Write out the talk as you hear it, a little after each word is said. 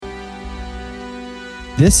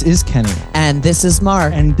This is Kenny. And this is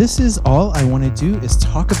Mark. And this is All I Want to Do is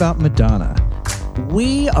Talk About Madonna.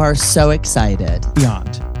 We are so excited.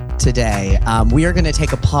 Beyond. Today, we are going to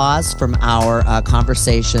take a pause from our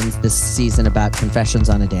conversations this season about Confessions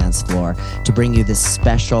on a Dance Floor to bring you this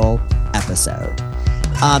special episode.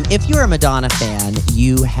 If you're a Madonna fan,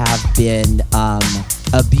 you have been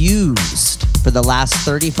abused for the last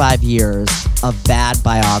 35 years of bad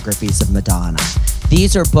biographies of Madonna.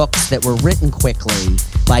 These are books that were written quickly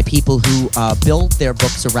by people who build their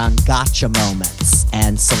books around gotcha moments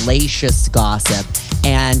and salacious gossip,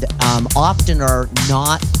 and often are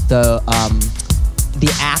not the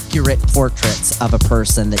accurate portraits of a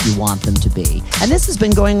person that you want them to be. And this has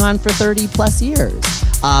been going on for 30 plus years.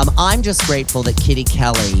 I'm just grateful that Kitty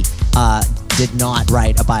Kelly did not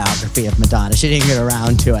write a biography of Madonna. She didn't get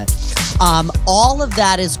around to it. All of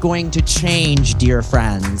that is going to change, dear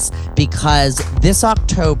friends, because this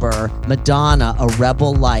October, Madonna, A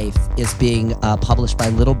Rebel Life is being published by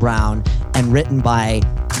Little Brown and written by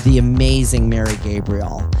the amazing Mary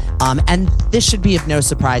Gabriel. And this should be of no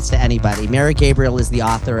surprise to anybody. Mary Gabriel is the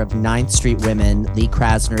author of 9th Street Women, Lee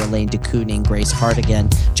Krasner, Elaine de Kooning, Grace Hartigan,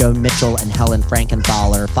 Joan Mitchell, and Helen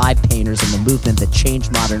Frankenthaler, 5 painters in the movement that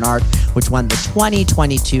changed modern art, which won the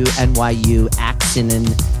 2022 NYU Axinen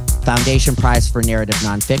Foundation Prize for Narrative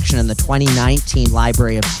Nonfiction and the 2019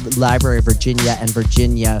 Library of Virginia and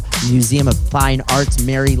Virginia Museum of Fine Arts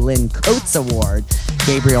Mary Lynn Coates Award.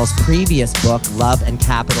 Gabriel's previous book, Love and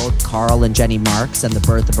Capital, Carl and Jenny Marks and the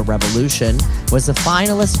Birth of a Revolution, was a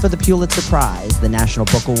finalist for the Pulitzer Prize, the National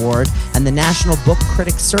Book Award, and the National Book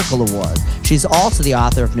Critics Circle Award. She's also the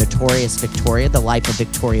author of Notorious Victoria, The Life of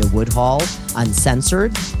Victoria Woodhull,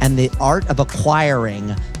 Uncensored, and The Art of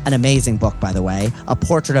Acquiring, an amazing book, by the way, a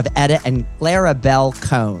portrait of Etta and Clara Bell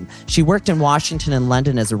Cohn. She worked in Washington and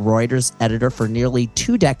London as a Reuters editor for nearly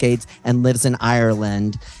 2 decades and lives in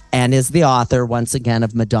Ireland, and is the author, once again,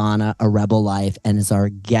 of Madonna, A Rebel Life, and is our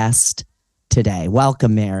guest today.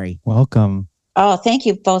 Welcome, Mary. Welcome. Oh, thank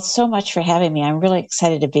you both so much for having me. I'm really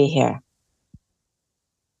excited to be here.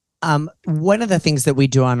 One of the things that we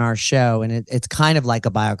do on our show, and it's kind of like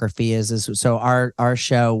a biography, is so our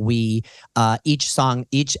show, we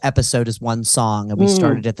each episode is one song, and we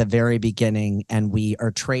started at the very beginning, and we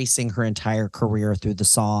are tracing her entire career through the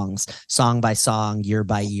songs, song by song, year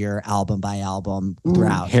by year, album by album,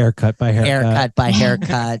 throughout. Haircut by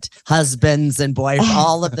haircut, husbands and boys,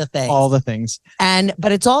 all of the things. All the things.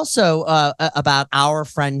 But it's also about our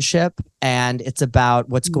friendship, and it's about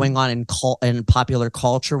what's going on in popular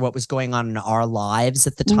culture, what was going on in our lives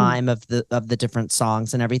at the time of the different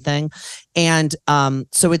songs and everything. And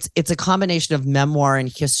so it's a combination of memoir and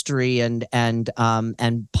history and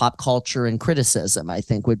pop culture and criticism, I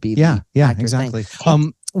think, would be exactly.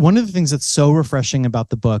 One of the things that's so refreshing about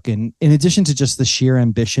the book, and in addition to just the sheer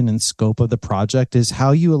ambition and scope of the project, is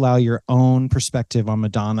how you allow your own perspective on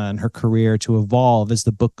Madonna and her career to evolve as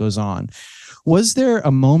the book goes on. Was there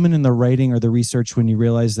a moment in the writing or the research when you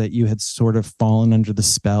realized that you had sort of fallen under the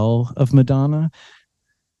spell of Madonna?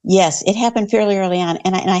 Yes, it happened fairly early on.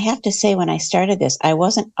 And I have to say, when I started this, I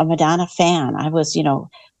wasn't a Madonna fan. I was,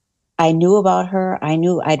 I knew about her.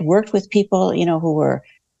 I'd worked with people, who were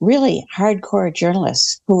really hardcore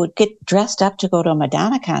journalists who would get dressed up to go to a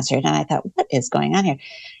Madonna concert. And I thought, what is going on here?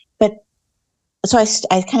 But so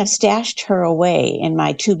I kind of stashed her away in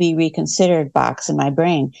my to be reconsidered box in my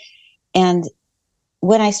brain. And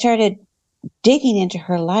when I started digging into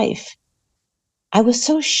her life, I was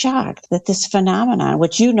so shocked that this phenomenon,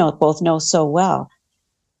 which both know so well,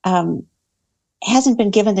 hasn't been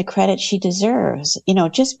given the credit she deserves,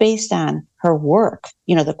 just based on her work,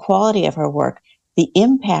 the quality of her work, the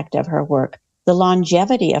impact of her work, the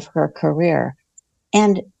longevity of her career,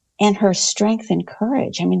 and her strength and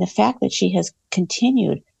courage. I mean, the fact that she has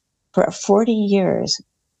continued for 40 years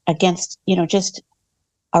against, just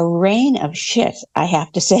a rain of shit, I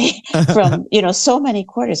have to say, from, so many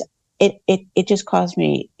quarters. It just caused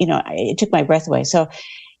me, it took my breath away. So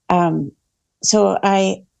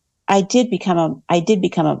I did become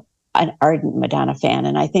an ardent Madonna fan.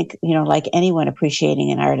 And I think, like anyone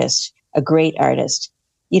appreciating an artist, a great artist,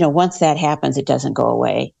 once that happens, it doesn't go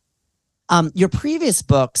away. Your previous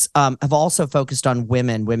books have also focused on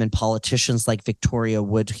women politicians like Victoria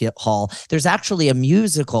Woodhull. There's actually a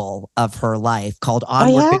musical of her life called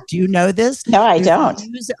Onward. Oh, yeah? Do you know this? No, I don't.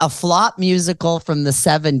 A flop musical from the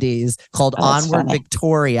 70s called Onward funny.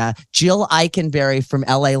 Victoria. Jill Eikenberry from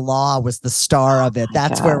LA Law was the star of it.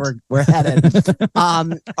 That's where we're headed.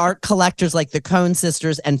 Art collectors like the Cohn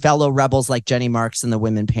sisters and fellow rebels like Jenny Marks and the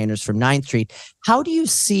women painters from 9th Street. How do you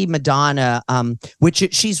see Madonna,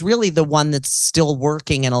 which she's really the one one that's still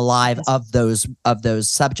working and alive of those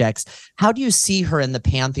subjects. How do you see her in the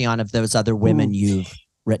pantheon of those other women you've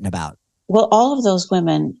written about? Well, all of those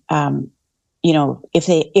women,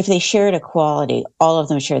 if they shared a quality, all of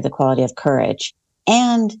them shared the quality of courage,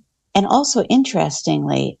 and also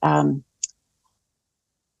interestingly,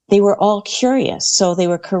 they were all curious. So they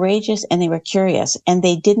were courageous and they were curious, and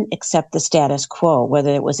they didn't accept the status quo,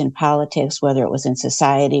 whether it was in politics, whether it was in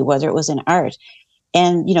society, whether it was in art.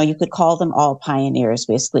 And, you could call them all pioneers,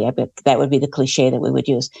 basically. I bet that would be the cliche that we would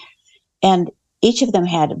use. And each of them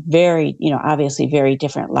had very, obviously very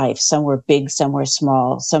different lives. Some were big, some were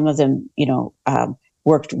small. Some of them,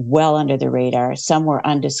 worked well under the radar. Some were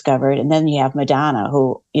undiscovered. And then you have Madonna,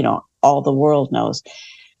 who, all the world knows.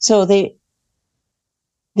 So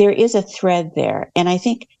there is a thread there. And I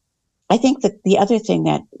think that the other thing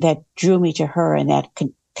that drew me to her and that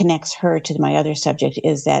connects her to my other subject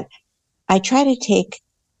is that I try to take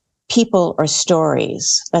people or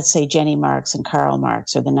stories, let's say Jenny Marks and Karl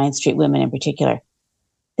Marx, or the Ninth Street Women in particular,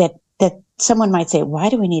 that someone might say, why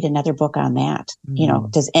do we need another book on that?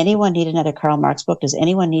 Does anyone need another Karl Marx book? Does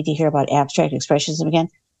anyone need to hear about abstract expressionism again?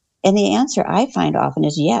 And the answer I find often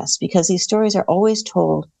is yes, because these stories are always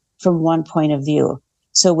told from one point of view.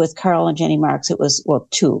 So with Karl and Jenny Marks, it was,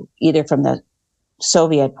 two, either from the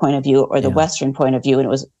Soviet point of view or the Western point of view, and it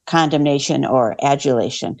was condemnation or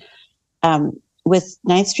adulation. With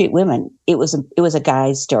Ninth Street Women, it was a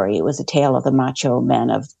guy's story. It was a tale of the macho men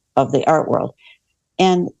of the art world.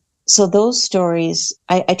 And so those stories,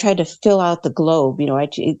 I tried to fill out the globe.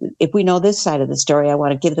 If we know this side of the story, I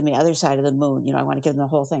want to give them the other side of the moon. I want to give them the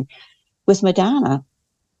whole thing. With Madonna,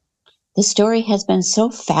 the story has been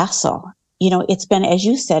so facile. It's been, as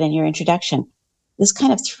you said in your introduction, this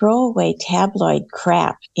kind of throwaway tabloid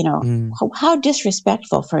crap. How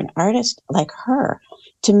disrespectful for an artist like her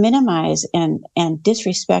to minimize and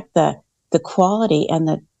disrespect the quality and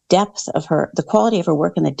the depth of the quality of her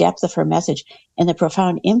work and the depth of her message and the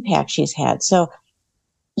profound impact she's had. So,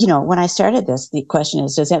 when I started this, the question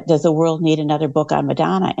is, does the world need another book on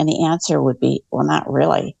Madonna? And the answer would be, well, not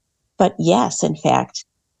really. But yes, in fact,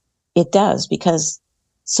 it does, because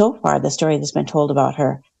so far the story that's been told about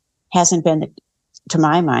her hasn't been, to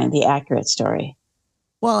my mind, the accurate story.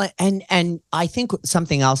 Well, and I think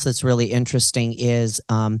something else that's really interesting is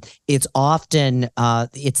it's often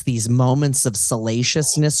it's these moments of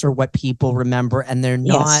salaciousness or what people remember, and they're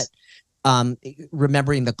not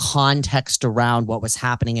remembering the context around what was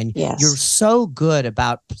happening. And you're so good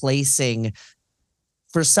about placing,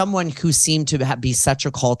 for someone who seemed to be such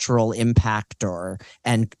a cultural impactor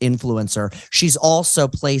and influencer, she's also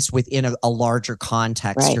placed within a larger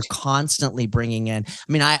context. Right. You're constantly bringing in.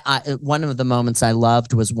 I mean, I one of the moments I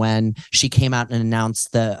loved was when she came out and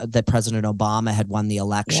announced that President Obama had won the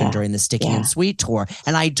election during the Sticky and Sweet tour,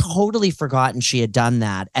 and I'd totally forgotten she had done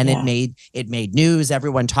that, and it made news.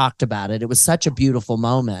 Everyone talked about it. It was such a beautiful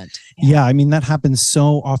moment. Yeah, I mean, that happens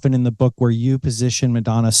so often in the book, where you position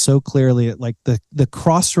Madonna so clearly at like the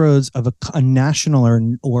crossroads of a national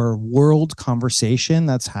or world conversation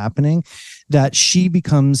that's happening, that she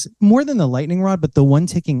becomes more than the lightning rod, but the one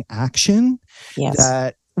taking action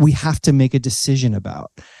that we have to make a decision about,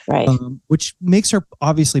 right? Which makes her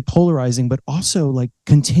obviously polarizing, but also like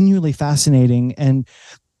continually fascinating.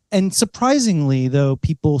 And surprisingly, though,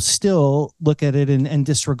 people still look at it and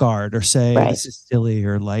disregard or say this is silly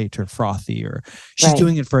or light or frothy, or she's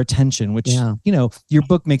doing it for attention, which, your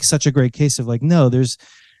book makes such a great case of like, no, there's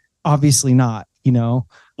obviously not, I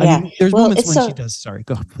mean, there's moments when she does. Sorry,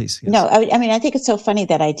 go please. Yes. No, I mean, I think it's so funny,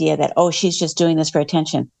 that idea that, she's just doing this for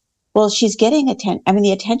attention. Well, she's getting attention. I mean,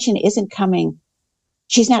 the attention isn't coming.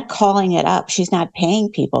 She's not calling it up. She's not paying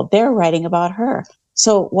people. They're writing about her.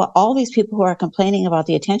 So all these people who are complaining about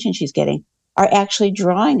the attention she's getting are actually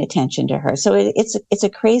drawing attention to her. So it's a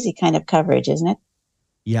crazy kind of coverage, isn't it?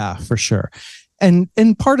 Yeah, for sure.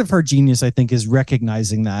 And part of her genius, I think, is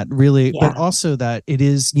recognizing that, really, but also that it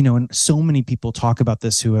is, and so many people talk about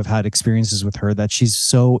this who have had experiences with her, that she's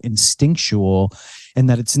so instinctual, and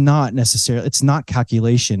that it's not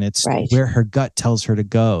calculation. It's where her gut tells her to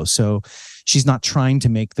go. So she's not trying to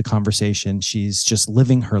make the conversation. She's just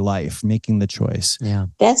living her life, making the choice. Yeah,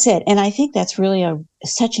 that's it. And I think that's really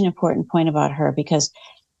such an important point about her, because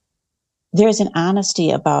there's an honesty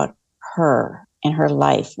about her and her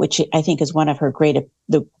life, which I think is one of her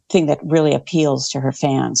the thing that really appeals to her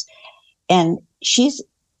fans. And she's,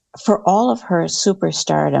 for all of her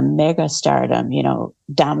superstardom, mega stardom,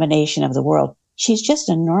 domination of the world, she's just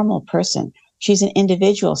a normal person. She's an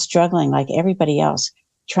individual struggling like everybody else,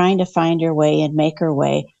 trying to find her way and make her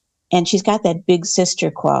way. And she's got that big sister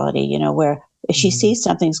quality, where If she sees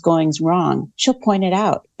something's going wrong, she'll point it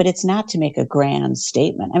out, but it's not to make a grand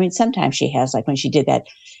statement. I mean, sometimes she has, like when she did that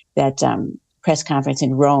press conference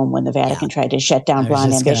in Rome when the Vatican tried to shut down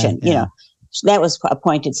Blonde Ambition, you know, that was a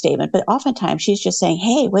pointed statement. But oftentimes she's just saying,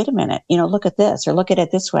 hey, wait a minute, you know, look at this or look at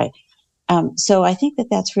it this way. So I think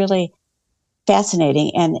that that's really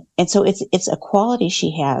fascinating. And so it's a quality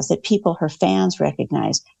she has that people, her fans,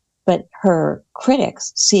 recognize, but her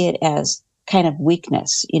critics see it as kind of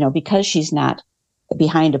weakness, you know, because she's not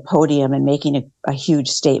behind a podium and making a huge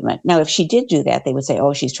statement. Now, if she did do that, they would say,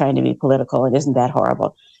 oh, she's trying to be political, and isn't that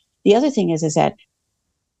horrible? The other thing is that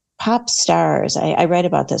pop stars, I read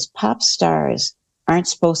about this, pop stars aren't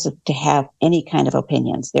supposed to have any kind of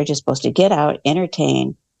opinions. They're just supposed to get out,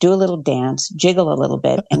 entertain, do a little dance, jiggle a little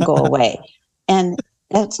bit, and go away. And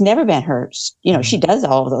that's never been her. You know, she does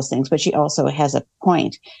all of those things, but she also has a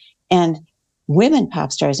point. And women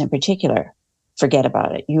pop stars in particular, forget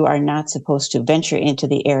about it. You are not supposed to venture into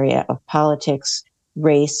the area of politics,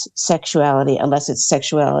 race, sexuality, unless it's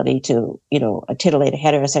sexuality to, you know, titillate a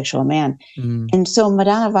heterosexual man. And so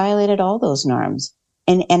Madonna violated all those norms.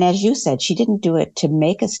 And as you said, she didn't do it to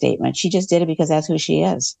make a statement. She just did it because that's who she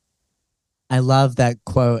is. I love that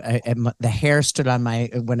quote. The hair stood on my,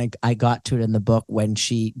 when I got to it in the book, when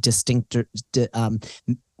she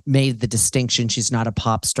made the distinction. She's not a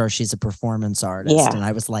pop star. She's a performance artist. Yeah. And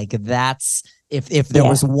I was like, that's, if there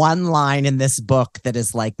was one line in this book that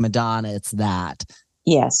is like Madonna, it's that.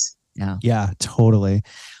 Yes. Yeah. Yeah, totally.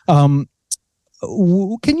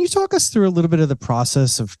 Can you talk us through a little bit of the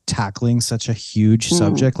process of tackling such a huge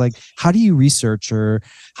subject? Like, how do you research, or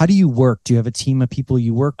how do you work? Do you have a team of people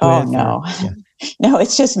you work with? Oh, no. No,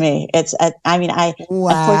 it's just me. It's, I mean,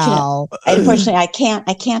 unfortunately, I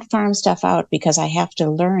can't farm stuff out because I have to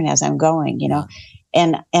learn as I'm going, you know,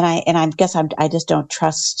 and I guess I just don't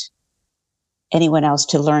trust anyone else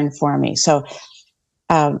to learn for me. So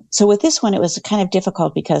with this one, it was kind of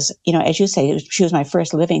difficult because, you know, as you say, she was my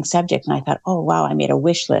first living subject. And I thought, oh, wow, I made a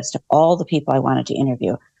wish list of all the people I wanted to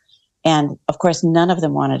interview. And of course, none of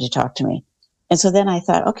them wanted to talk to me. And so then I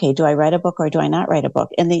thought, okay, do I write a book or do I not write a book?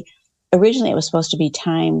 And originally it was supposed to be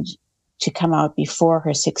timed to come out before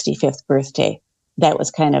her 65th birthday. That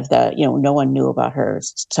was kind of you know, no one knew about her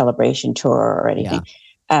celebration tour or anything.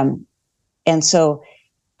 And so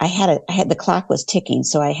I had the clock was ticking,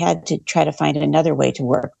 so I had to try to find another way to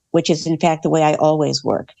work, which is in fact the way I always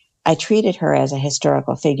work. I treated her as a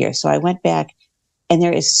historical figure. So I went back, and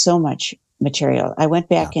there is so much material. I went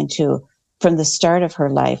back into, from the start of her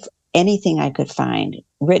life, anything I could find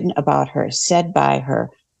written about her, said by her,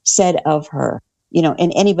 said of her, you know,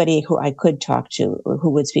 and anybody who I could talk to, who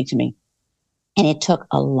would speak to me. And it took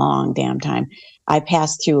a long damn time. I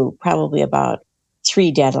passed through probably about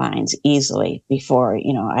 3 deadlines easily before,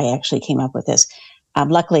 you know, I actually came up with this.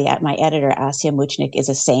 Luckily, my editor, Asya Muchnik, is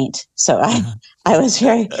a saint. So I was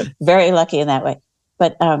very, very lucky in that way.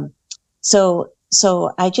 But so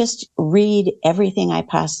I just read everything I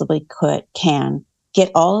possibly can,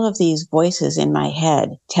 get all of these voices in my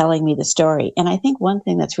head telling me the story. And I think one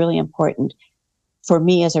thing that's really important for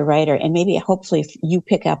me as a writer, and maybe hopefully you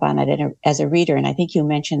pick up on it as a reader, and I think you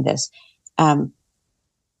mentioned this,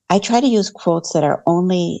 I try to use quotes that are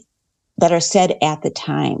said at the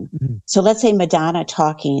time. Mm-hmm. So let's say Madonna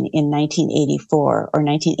talking in 1984 or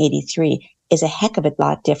 1983 is a heck of a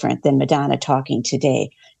lot different than Madonna talking today.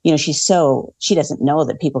 You know, she doesn't know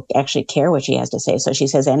that people actually care what she has to say, so she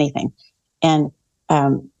says anything. And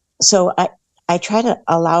so I try to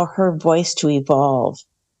allow her voice to evolve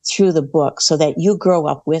through the book so that you grow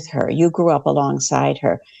up with her, you grew up alongside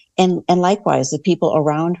her, and likewise the people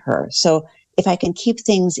around her. So if I can keep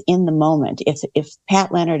things in the moment, if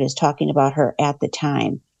Pat Leonard is talking about her at the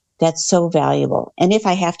time, that's so valuable. And if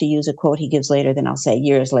I have to use a quote he gives later, then I'll say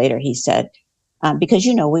years later he said, because,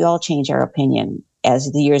 you know, we all change our opinion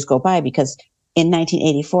as the years go by, because in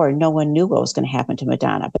 1984, no one knew what was going to happen to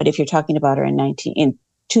Madonna. But if you're talking about her in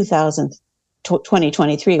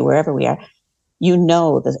 2023, wherever we are, you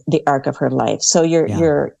know the arc of her life. So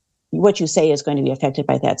what you say is going to be affected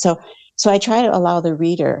by that. So I try to allow the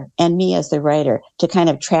reader and me as the writer to kind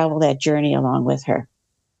of travel that journey along with her.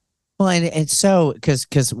 Well, and it's so,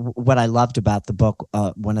 because what I loved about the book,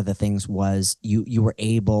 one of the things was you were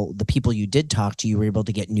able, the people you did talk to, you were able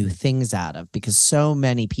to get new things out of, because so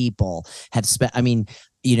many people have spent, I mean,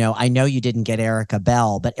 you know, I know you didn't get Erica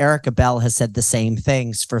Bell, but Erica Bell has said the same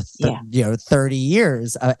things for 30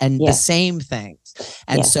 years and the same things.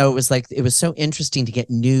 And so it was so interesting to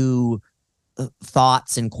get new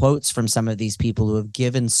thoughts and quotes from some of these people who have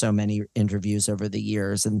given so many interviews over the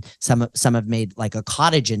years, and some have made like a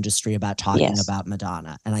cottage industry about talking about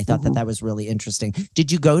Madonna. And I thought that was really interesting.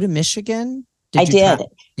 Did you go to Michigan? I did.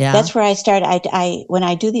 Yeah. That's where I started. I when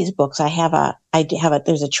I do these books,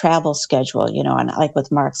 there's a travel schedule, and like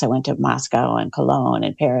with Marx, I went to Moscow and Cologne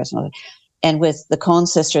and Paris, and with the Coen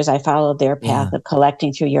sisters, I followed their path of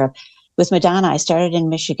collecting through Europe. With Madonna, I started in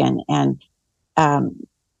Michigan, um,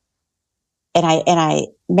 and I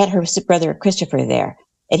met her brother Christopher there,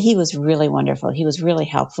 and he was really wonderful. He was really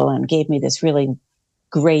helpful and gave me this really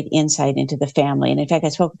great insight into the family. And in fact, I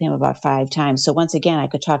spoke with him about 5 times. So once again, I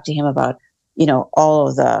could talk to him about, all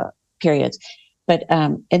of the periods. But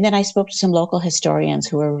and then I spoke to some local historians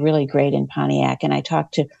who were really great in Pontiac, and I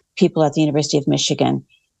talked to people at the University of Michigan,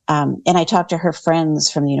 and I talked to her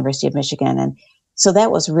friends from the University of Michigan, and so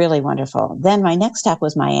that was really wonderful. Then my next stop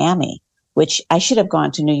was Miami, which I should have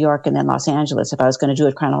gone to New York and then Los Angeles if I was going to do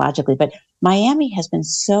it chronologically. But Miami has been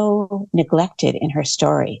so neglected in her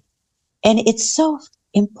story, and it's so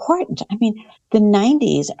important. I mean, the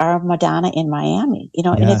 90s are Madonna in Miami,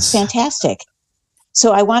 and it's fantastic.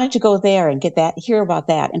 So I wanted to go there and hear about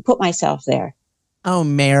that and put myself there. Oh,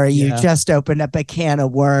 Mary, you just opened up a can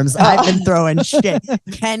of worms. I've been throwing shit.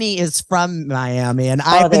 Kenny is from Miami, and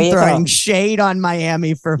I've been throwing shade on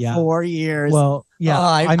Miami for 4 years. Well,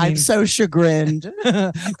 I'm so chagrined.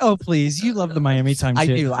 Oh, please. You love the Miami time too. I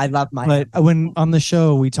do. I love Miami. But when on the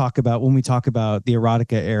show, when we talk about the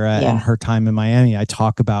erotica era and her time in Miami, I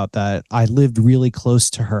talk about that. I lived really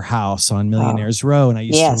close to her house on Millionaires Row, and I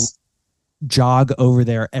used to jog over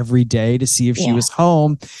there every day to see if she was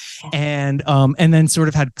home, and then sort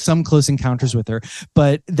of had some close encounters with her.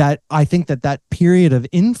 But that I think that period of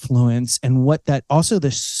influence and what that also the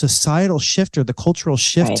societal shift or the cultural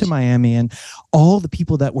shift to Miami and all the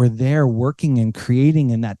people that were there working and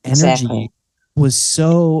creating, and that energy was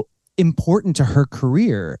so important to her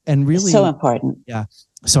career, and really so important. Yeah.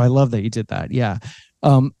 So I love that you did that. Yeah.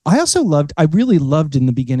 I really loved in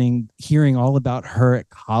the beginning hearing all about her at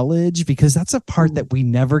college, because that's a part that we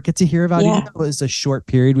never get to hear about. Even though it was a short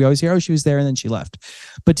period, we always hear, oh, she was there and then she left.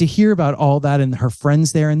 But to hear about all that and her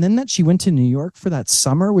friends there, and then that she went to New York for that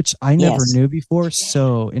summer, which I never knew before.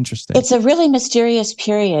 So interesting. It's a really mysterious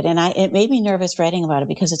period, and it made me nervous writing about it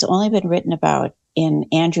because it's only been written about in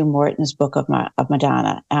Andrew Morton's book of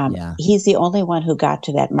Madonna. He's the only one who got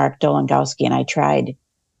to that Mark Dolangowski, and I tried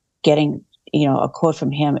getting a quote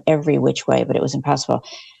from him every which way, but it was impossible.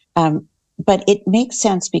 But it makes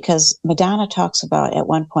sense because Madonna talks about at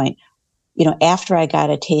one point, after I got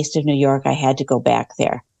a taste of New York, I had to go back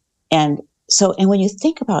there. And when you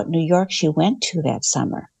think about New York, she went to that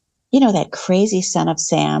summer, that crazy Son of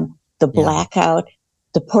Sam, the blackout,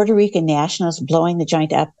 the Puerto Rican nationalists blowing the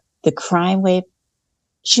joint up, the crime wave.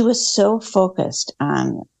 She was so focused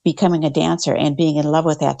on becoming a dancer and being in love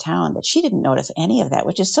with that town that she didn't notice any of that,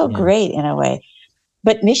 which is so great in a way.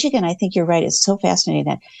 But Michigan, I think you're right, is so fascinating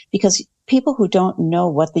that because people who don't know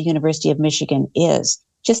what the University of Michigan is,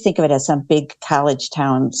 just think of it as some big college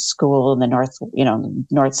town school in the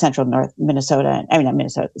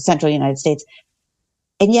central United States.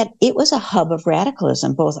 And yet it was a hub of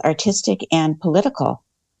radicalism, both artistic and political.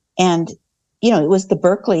 And it was the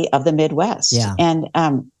Berkeley of the Midwest. Yeah. And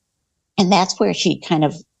that's where she kind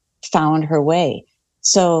of found her way.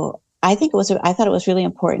 So I thought it was really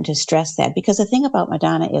important to stress that, because the thing about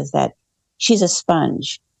Madonna is that she's a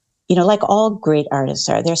sponge, like all great artists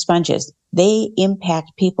are. They're sponges. They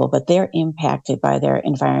impact people, but they're impacted by their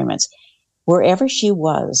environments. Wherever she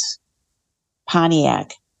was,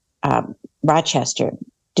 Pontiac, Rochester,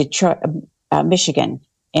 Detroit, Michigan,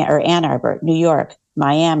 or Ann Arbor, New York,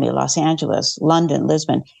 Miami, Los Angeles, London,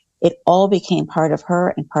 Lisbon, it all became part of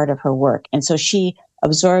her and part of her work. And so she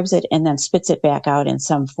absorbs it and then spits it back out in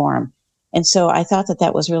some form. And so I thought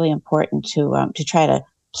that was really important to try to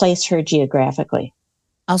place her geographically.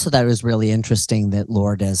 Also, that was really interesting that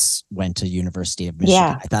Lourdes went to University of Michigan.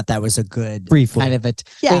 Yeah. I thought that was a good briefly. kind of it.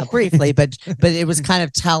 Yeah, briefly, but it was kind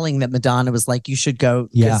of telling that Madonna was like, you should go.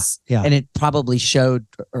 Yeah. And it probably showed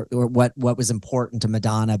or what was important to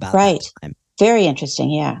Madonna about that time. Very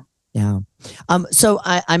interesting. Yeah. Yeah. So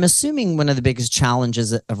I'm assuming one of the biggest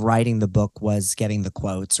challenges of writing the book was getting the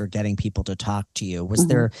quotes or getting people to talk to you. Was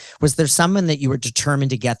there someone that you were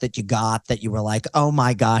determined to get that you were like, oh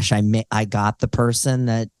my gosh, I got the person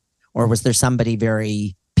that, or was there somebody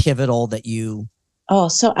very pivotal that you? Oh,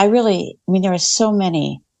 so there are so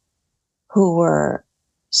many who were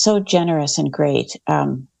so generous and great.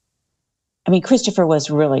 Christopher was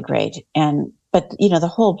really great, but the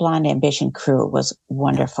whole Blonde Ambition crew was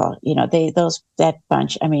wonderful. That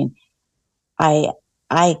bunch.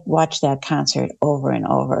 I watched that concert over and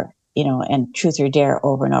over, and Truth or Dare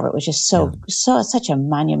over and over. It was just such a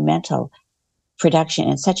monumental production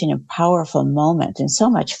and such an powerful moment and so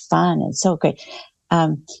much fun and so great.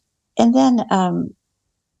 and then,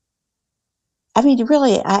 I mean,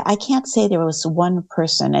 really, I can't say there was one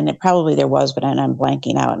person, and probably there was, but I'm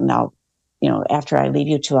blanking out, and I'll, after I leave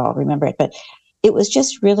you two, I'll remember it. But it was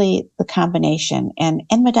just really the combination, and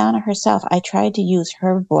Madonna herself. I tried to use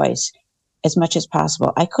her voice as much as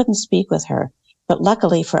possible. I couldn't speak with her, but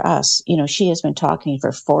luckily for us, she has been talking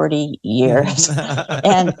for 40 years,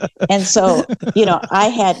 and so I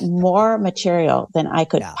had more material than I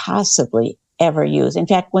could possibly ever use. In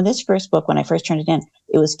fact, when I first turned it in,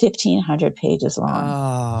 it was 1,500 pages long.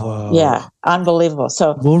 Oh, yeah, unbelievable.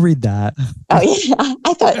 So we'll read that. Oh yeah,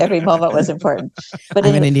 I thought every moment was important. But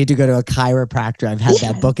I'm going to need to go to a chiropractor. I've had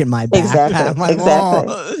that book in my back. Exactly.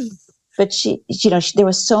 But there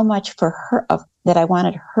was so much for her that I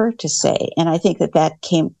wanted her to say, and I think that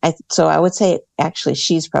came. So I would say actually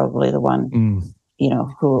she's probably the one,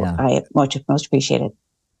 who I most appreciated.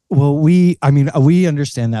 Well, we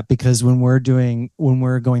understand that, because when we're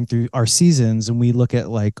going through our seasons and we look at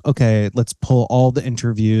like, okay, let's pull all the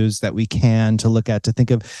interviews that we can to look at, to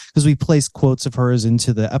think of, because we place quotes of hers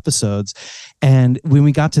into the episodes. And when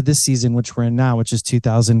we got to this season, which we're in now, which is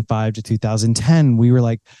 2005 to 2010, we were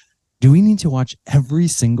like, do we need to watch every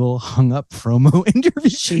single hung up promo interview?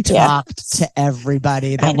 She talked to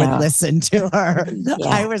everybody that would listen to her. Yeah.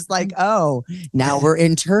 I was like, oh, now we're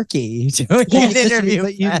in Turkey doing an interview.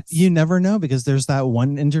 But you never know, because there's that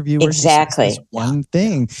one interview where exactly. she says this one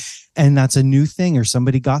thing, and that's a new thing, or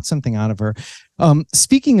somebody got something out of her.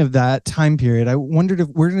 Speaking of that time period, I wondered if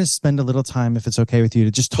we're going to spend a little time, if it's okay with you, to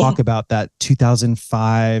just talk about that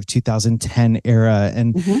 2005, 2010 era,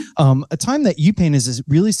 and a time that you paint as a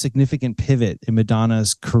really significant pivot in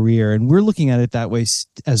Madonna's career. And we're looking at it that way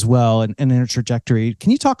as well, and in her trajectory. Can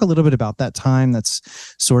you talk a little bit about that time that's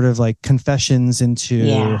sort of like confessions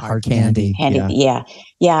into Hard Candy?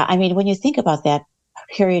 Yeah. I mean, when you think about that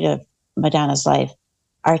period of Madonna's life,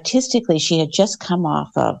 artistically, she had just come off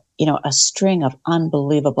of, a string of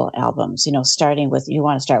unbelievable albums, starting with, you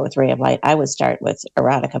want to start with Ray of Light. I would start with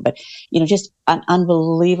Erotica, but, just an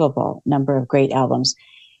unbelievable number of great albums.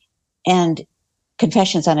 And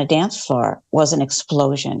Confessions on a Dance Floor was an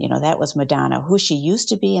explosion. That was Madonna, who she used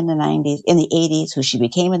to be in the 80s, who she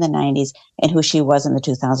became in the 90s, and who she was in the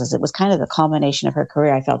 2000s. It was kind of the culmination of her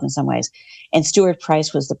career, I felt, in some ways. And Stuart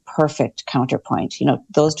Price was the perfect counterpoint.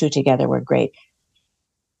 Those two together were great.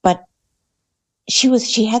 But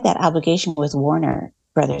she had that obligation with Warner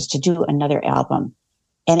Brothers to do another album.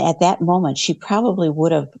 And at that moment, she probably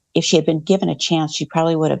would have, if she had been given a chance, she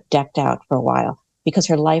probably would have decked out for a while, because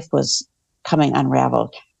her life was coming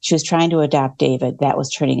unraveled. She was trying to adopt David. That was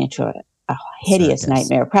turning into a hideous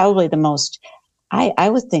nightmare. Probably the most, I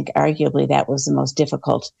would think arguably that was the most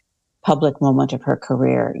difficult public moment of her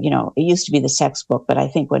career. It used to be the sex book, but I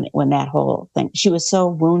think when that whole thing, she was so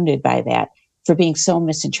wounded by that, for being so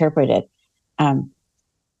misinterpreted. And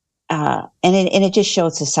it just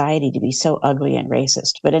showed society to be so ugly and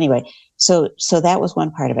racist. But anyway, so that was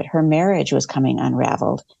one part of it. Her marriage was coming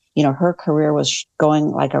unraveled. Her career was going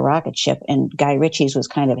like a rocket ship, and Guy Ritchie's was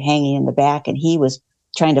kind of hanging in the back, and he was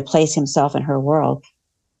trying to place himself in her world.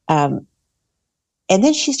 And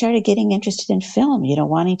then she started getting interested in film,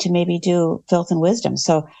 wanting to maybe do Filth and Wisdom.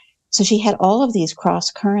 So she had all of these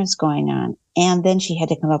cross currents going on, and then she had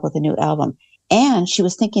to come up with a new album. And she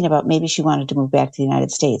was thinking about maybe she wanted to move back to the United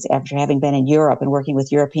States after having been in Europe and working with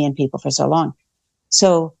European people for so long.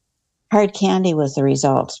 So Hard Candy was the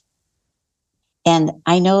result. And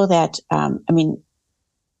I know that,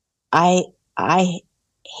 I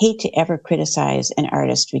hate to ever criticize an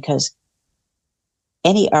artist, because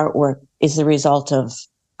any artwork is the result of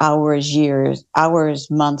hours,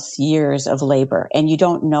 months, years of labor. And you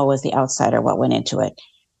don't know as the outsider what went into it.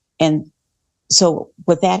 And so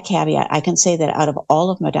with that caveat, I can say that out of all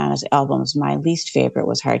of Madonna's albums, my least favorite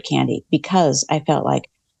was Hard Candy, because I felt like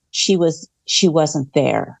she wasn't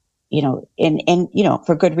there, and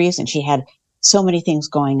for good reason. She had so many things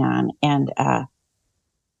going on, and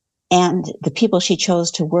the people she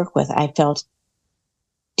chose to work with, I felt,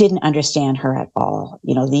 didn't understand her at all.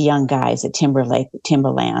 The young guys at Timberlake,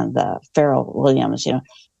 Timbaland, the Pharrell Williams, I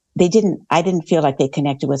didn't feel like they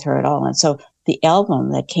connected with her at all. And so the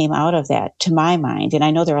album that came out of that, to my mind, and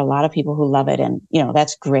I know there are a lot of people who love it, and,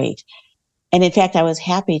 that's great. And in fact, I was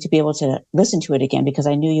happy to be able to listen to it again, because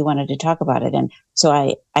I knew you wanted to talk about it. And so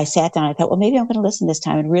I sat down, I thought, well, maybe I'm going to listen this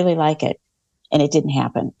time and really like it. And it didn't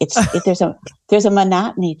happen. There's a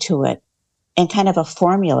monotony to it, and kind of a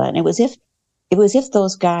formula. And it was if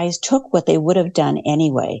those guys took what they would have done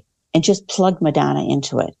anyway and just plugged Madonna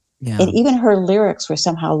into it. Yeah. And even her lyrics were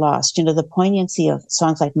somehow lost. The poignancy of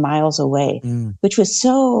songs like Miles Away, which was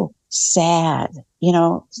so sad. We've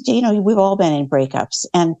all been in breakups,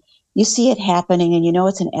 and you see it happening and you know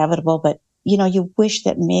it's inevitable, but you wish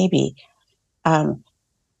that maybe,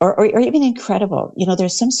 or even incredible.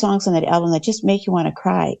 There's some songs on that album that just make you want to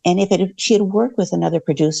cry. And if she had worked with another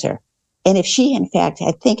producer, and if she, in fact,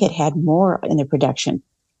 I think it had more in the production.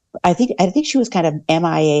 I think she was kind of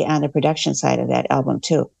MIA on the production side of that album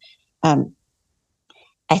too.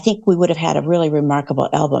 I think we would have had a really remarkable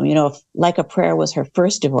album. If Like a Prayer was her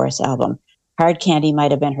first divorce album, Hard Candy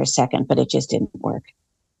might have been her second, but it just didn't work.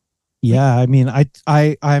 Yeah, I mean,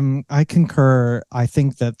 I concur. I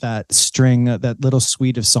think that string, that little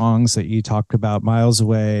suite of songs that you talked about, Miles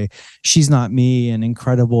Away, She's Not Me, and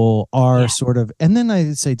Incredible, are sort of, and then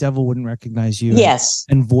I'd say Devil Wouldn't Recognize You. Yes.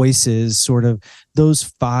 And Voices, sort of, those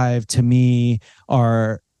five to me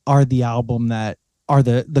are the album that are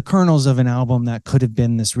the kernels of an album that could have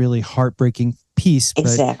been this really heartbreaking piece.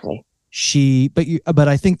 Exactly. But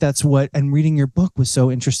I think that's what, and reading your book was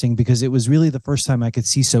so interesting because it was really the first time I could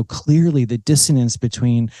see so clearly the dissonance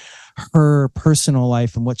between her personal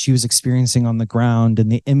life and what she was experiencing on the ground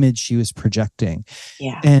and the image she was projecting.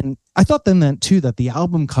 Yeah. And I thought then that too, that the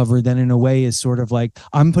album cover then in a way is sort of like,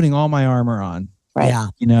 I'm putting all my armor on. Right. Yeah.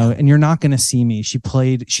 And you're not going to see me. She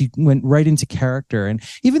went right into character. And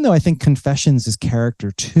even though I think Confessions is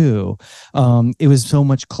character too, it was so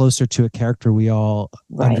much closer to a character we all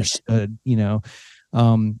understood,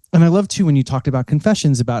 and I love too, when you talked about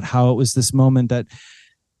Confessions, about how it was this moment that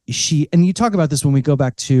and you talk about this when we go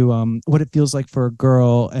back to What It Feels Like for a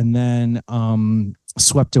Girl, and then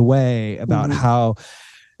Swept Away, about how,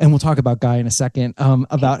 and we'll talk about Guy in a second,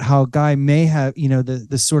 about how Guy may have,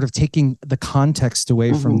 the sort of taking the context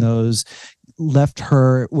away from those left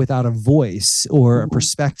her without a voice or a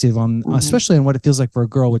perspective on, especially on What It Feels Like for a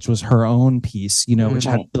Girl, which was her own piece, which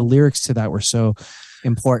had the lyrics to that were so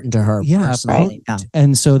important to her. Yeah, personally. Yeah.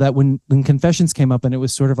 And so that when Confessions came up and it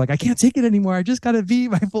was sort of like, I can't take it anymore, I just got to be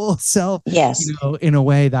my full self. Yes. In a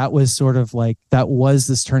way that was sort of like, that was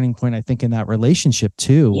this turning point, I think, in that relationship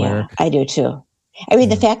too. Yeah, where I do too. I mean,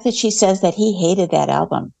 the fact that she says that he hated that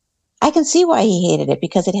album, I can see why he hated it,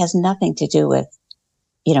 because it has nothing to do with,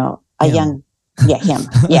 him.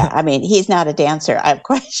 Yeah. I mean, he's not a dancer. I'm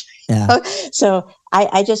quite sure. Yeah. So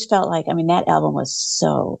I just felt like, that album was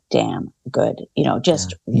so damn good,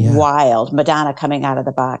 just wild. Madonna coming out of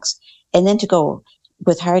the box. And then to go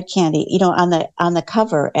with Hard Candy, on the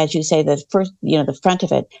cover, as you say, the first, the front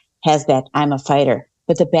of it has that I'm a fighter,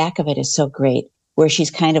 but the back of it is so great, where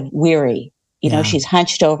she's kind of weary. She's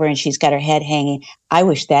hunched over and she's got her head hanging. I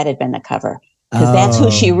wish that had been the cover, because that's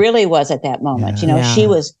who she really was at that moment.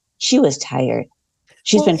 She was tired.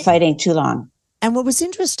 She's been fighting too long. And what was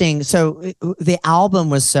interesting, so the album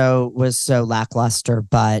was so lackluster,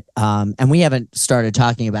 but and we haven't started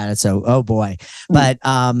talking about it, so oh boy. But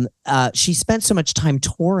she spent so much time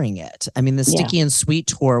touring it. The Sticky and Sweet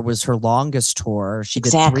tour was her longest tour. She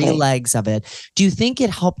did 3 legs of it. Do you think it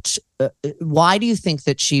helped? Why do you think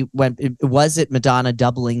that she went? Was it Madonna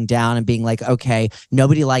doubling down and being like, okay,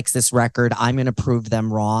 nobody likes this record, I'm going to prove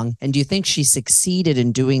them wrong? And do you think she succeeded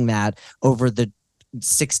in doing that over the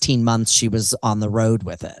 16 months she was on the road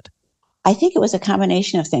with it? I think it was a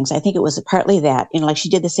combination of things. I think it was partly that, like she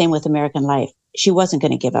did the same with American Life. She wasn't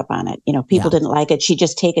going to give up on it. People didn't like it. She'd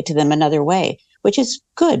just take it to them another way, which is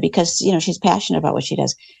good because, she's passionate about what she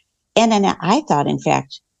does. And then I thought, in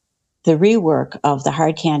fact, the rework of the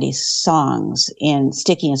Hard Candy songs in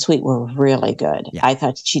Sticky and Sweet were really good. Yeah. I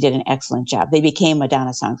thought she did an excellent job. They became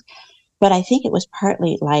Madonna songs. But I think it was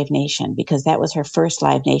partly Live Nation, because that was her first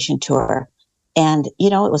Live Nation tour. And,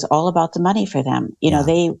 it was all about the money for them.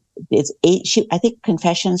 I think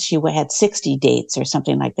Confessions, she had 60 dates or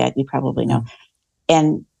something like that. You probably know.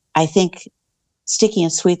 And I think Sticky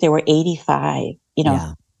and Sweet, there were 85,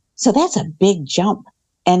 So that's a big jump.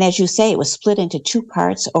 And as you say, it was split into 2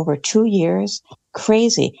 parts over 2 years.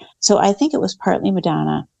 Crazy. So I think it was partly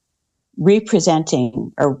Madonna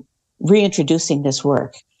representing or reintroducing this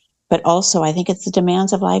work. But also I think it's the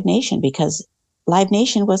demands of Live Nation, because Live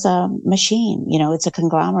Nation was a machine, it's a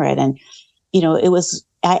conglomerate. And, it was,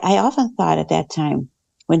 I often thought at that time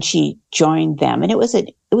when she joined them, and it was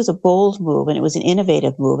a bold move and it was an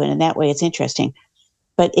innovative move. And in that way, it's interesting.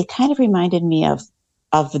 But it kind of reminded me of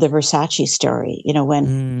the Versace story,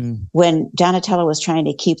 when Donatella was trying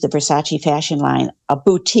to keep the Versace fashion line a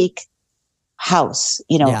boutique house,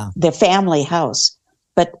 the family house.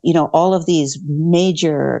 But, all of these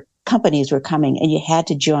major companies were coming and you had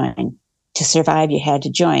to join. To survive, you had to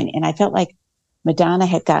join. And I felt like Madonna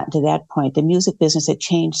had gotten to that point. The music business had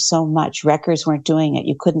changed so much. Records weren't doing it.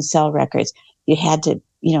 You couldn't sell records. You had to,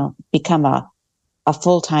 become a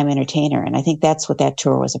full-time entertainer. And I think that's what that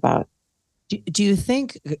tour was about. Do you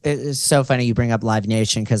think it's so funny you bring up Live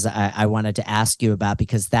Nation, because I wanted to ask you about,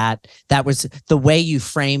 because that was the way you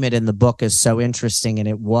frame it in the book is so interesting. And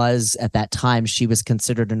it was at that time she was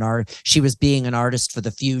considered she was being an artist for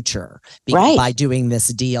the future by doing this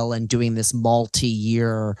deal and doing this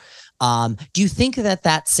multi-year. Do you think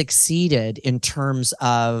that succeeded in terms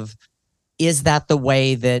of, is that the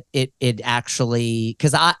way that it actually,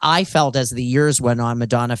 because I felt as the years went on,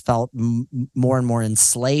 Madonna felt more and more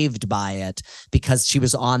enslaved by it, because she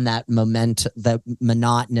was on that the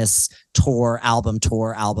monotonous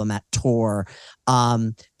album at tour.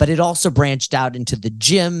 But it also branched out into the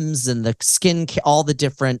gyms and the skin, all the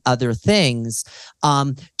different other things.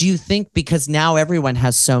 Do you think, because now everyone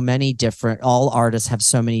has all artists have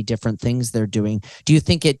so many different things they're doing, do you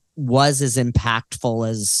think it was as impactful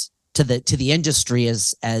as to the industry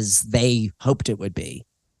as they hoped it would be?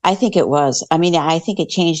 I think it was. I mean, I think it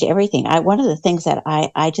changed everything. One of the things that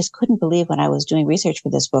I just couldn't believe when I was doing research for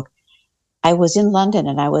this book, I was in London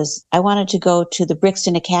and I wanted to go to the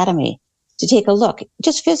Brixton Academy to take a look,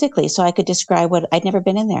 just physically, so I could describe what I'd never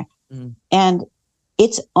been in there. Mm. And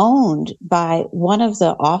it's owned by one of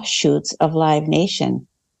the offshoots of Live Nation,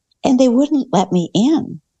 and they wouldn't let me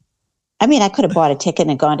in. I mean, I could have bought a ticket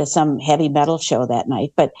and gone to some heavy metal show that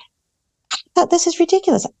night, but I thought, this is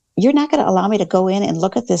ridiculous. You're not going to allow me to go in and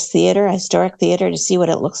look at this historic theater, to see what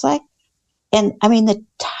it looks like? And I mean, the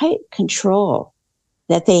tight control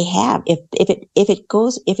that they have, if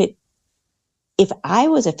I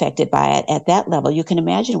was affected by it at that level, you can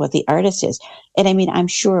imagine what the artist is. And I mean, I'm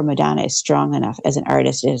sure Madonna is strong enough as an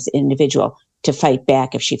artist, as an individual, to fight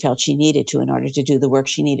back if she felt she needed to in order to do the work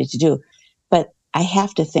she needed to do. But I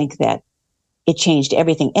have to think that it changed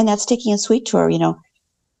everything. And that Sticky and Sweet tour,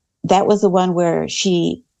 that was the one where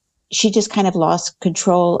she just kind of lost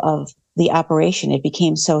control of the operation. It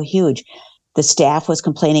became so huge. The staff was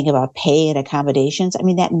complaining about pay and accommodations. I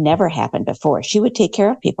mean, that never happened before. She would take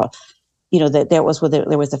care of people. There was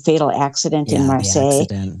a fatal accident in Marseille.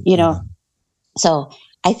 So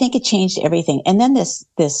I think it changed everything. And then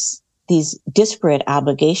these disparate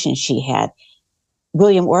obligations she had.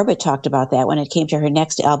 William Orbit talked about that when it came to her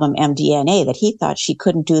next album, MDNA, that he thought she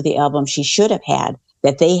couldn't do the album she should have had,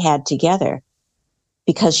 that they had together,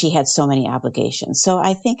 because she had so many obligations. So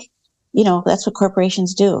I think, that's what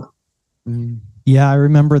corporations do. Yeah, I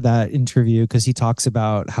remember that interview, because he talks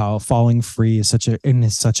about how Falling Free is such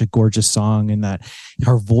a gorgeous song, and that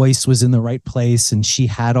her voice was in the right place and she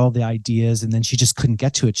had all the ideas, and then she just couldn't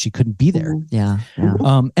get to it. She couldn't be there. Yeah.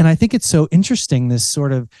 And I think it's so interesting, this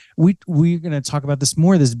sort of, we're going to talk about this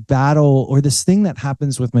more, this battle or this thing that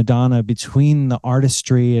happens with Madonna between the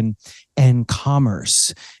artistry and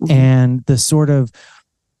commerce, and the sort of,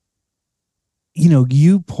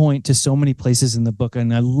 you point to so many places in the book,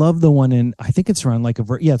 and I love the one in, I think it's around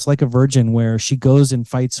it's Like a Virgin, where she goes and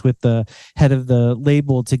fights with the head of the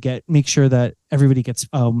label to make sure that everybody gets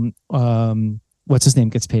what's his name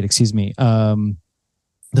gets paid. Excuse me,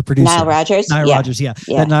 the producer, Nile Rodgers. Yeah.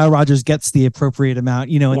 That Nile Rodgers gets the appropriate amount,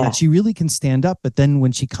 and that she really can stand up. But then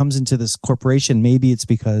when she comes into this corporation, maybe it's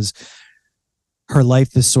because her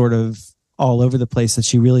life is sort of all over the place, that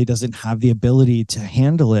she really doesn't have the ability to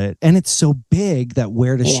handle it. And it's so big that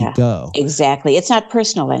where does she go? Exactly. It's not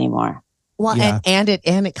personal anymore. Well, and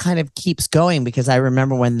it kind of keeps going, because I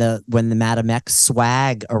remember when the Madame X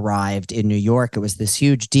swag arrived in New York, it was this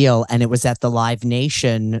huge deal, and it was at the Live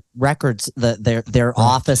Nation Records, their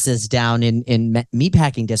offices down in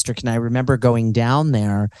Meatpacking District, and I remember going down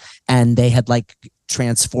there, and they had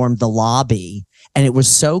transformed the lobby, and it was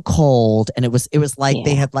so cold, and it was like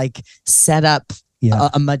they had set up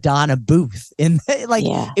a Madonna booth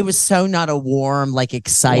it was so not a warm,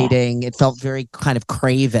 exciting. It felt very kind of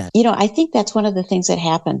craven. I think that's one of the things that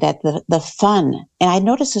happened, that the fun, and I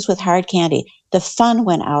noticed this with Hard Candy, the fun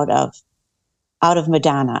went out of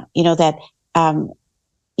Madonna.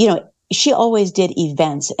 She always did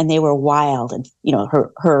events, and they were wild, and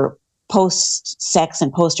her post-sex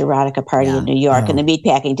and post-erotica party in New York in the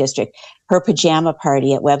Meatpacking District, her pajama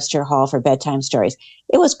party at Webster Hall for bedtime stories.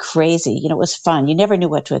 It was crazy. It was fun. You never knew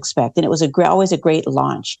what to expect. And it was always a great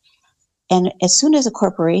launch. And as soon as a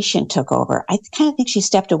corporation took over, I kind of think she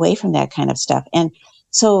stepped away from that kind of stuff. And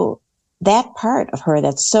so that part of her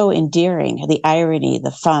that's so endearing, the irony,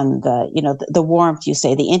 the fun, the warmth,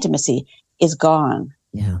 the intimacy is gone.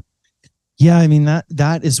 Yeah. Yeah, I mean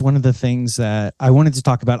that is one of the things that I wanted to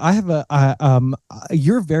talk about. I have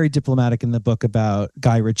you're very diplomatic in the book about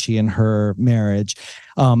Guy Ritchie and her marriage.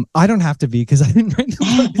 I don't have to be because I didn't write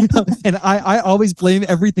the book, and I always blame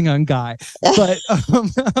everything on Guy. But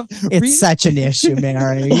it's such an issue,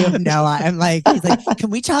 Mary. You know, I'm like, he's like, can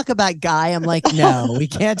we talk about Guy? I'm like, no, we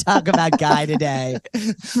can't talk about Guy today.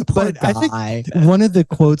 Poor but Guy. I think one of the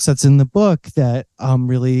quotes that's in the book that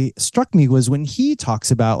really struck me was when he talks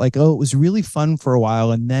about like, oh, it was really fun for a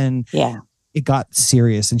while, and then it got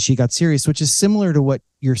serious, and she got serious, which is similar to what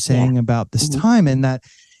you're saying about this time, and that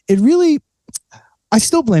it really. I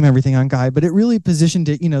still blame everything on Guy, but it really positioned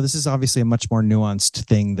it, this is obviously a much more nuanced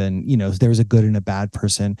thing than, there's a good and a bad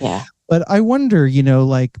person. Yeah. But I wonder,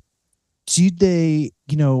 like, do they,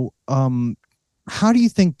 how do you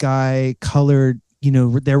think Guy colored,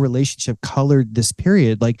 their relationship colored this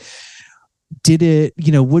period? Like, did it,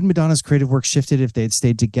 would Madonna's creative work shifted if they had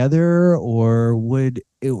stayed together, or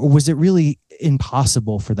was it really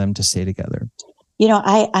impossible for them to stay together?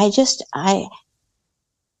 I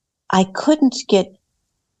couldn't get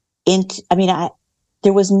into,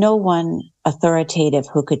 there was no one authoritative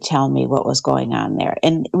who could tell me what was going on there.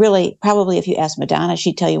 And really, probably if you ask Madonna,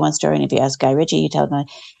 she'd tell you one story. And if you ask Guy Ritchie, you'd tell them.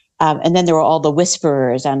 And then there were all the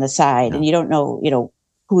whisperers on the side, and you don't know, you know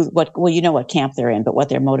what camp they're in, but what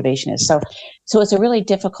their motivation is. So it's a really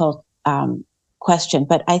difficult question.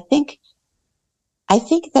 But I think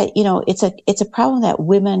that, it's a problem that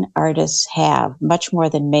women artists have much more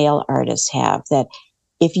than male artists have, that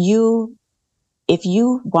if you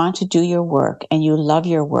want to do your work and you love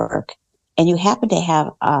your work and you happen to have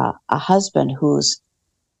a husband who's,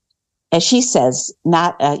 as she says,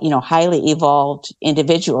 not a, highly evolved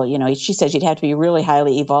individual, she says you'd have to be really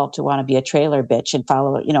highly evolved to want to be a trailer bitch and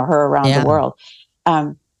follow, her around the world.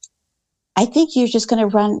 I think you're just going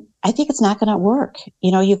to run. I think it's not going to work.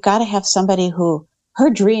 You've got to have somebody who, her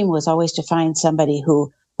dream was always to find somebody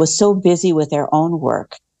who was so busy with their own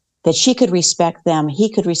work that she could respect them.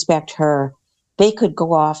 He could respect her. They could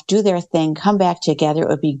go off, do their thing, come back together. It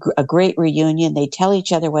would be a great reunion. They tell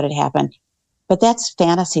each other what had happened. But that's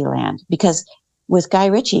fantasy land, because with Guy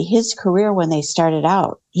Ritchie, his career when they started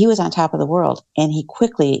out, he was on top of the world, and he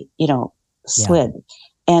quickly, slid.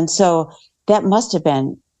 Yeah. And so that must have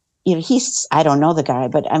been, I don't know the guy,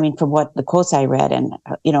 but from what the quotes I read and,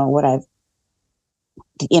 the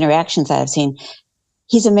interactions I've seen,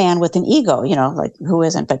 he's a man with an ego, like who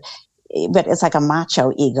isn't, but it's like a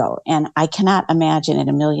macho ego. And I cannot imagine in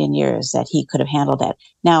a million years that he could have handled that.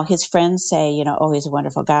 Now, his friends say, oh, he's a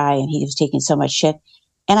wonderful guy and he was taking so much shit.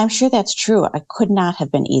 And I'm sure that's true. It could not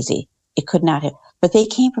have been easy. It could not have. But they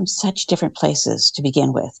came from such different places to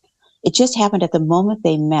begin with. It just happened at the moment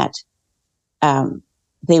they met.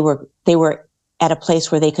 They were at a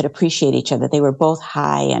place where they could appreciate each other. They were both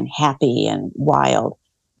high and happy and wild.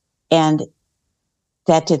 And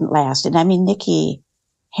that didn't last. And Nikki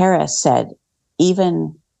Harris said,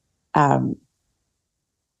 even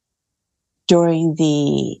during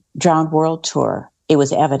the Drowned World tour, it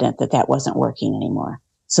was evident that wasn't working anymore.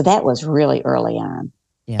 So that was really early on.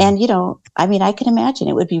 Yeah. And, I can imagine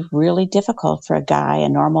it would be really difficult for a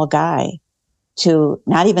normal guy to,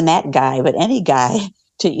 not even that guy, but any guy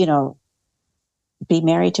to, be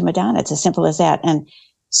married to Madonna. It's as simple as that. And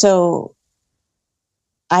so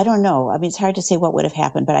I don't know. It's hard to say what would have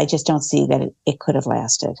happened, but I just don't see that it could have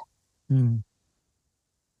lasted.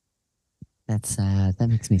 That's sad. That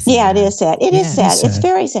makes me sad. Yeah, it is sad. It is sad. It's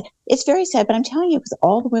very sad. It's very sad. But I'm telling you, because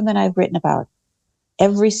all the women I've written about,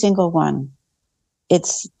 every single one,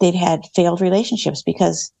 they've had failed relationships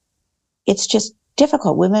because it's just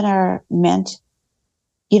difficult. Women are meant,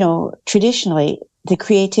 traditionally, the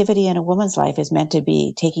creativity in a woman's life is meant to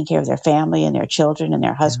be taking care of their family and their children and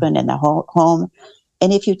their husband and the home.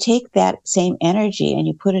 And if you take that same energy and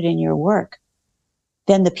you put it in your work,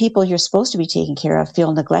 then the people you're supposed to be taking care of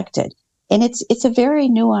feel neglected. And it's a very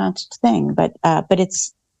nuanced thing, but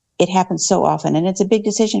it happens so often, and it's a big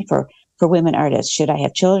decision for women artists. Should I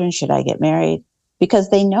have children? Should I get married? Because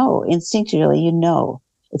they know instinctually,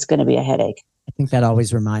 it's going to be a headache. I think that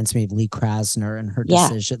always reminds me of Lee Krasner and her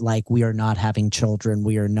decision. Like, we are not having children.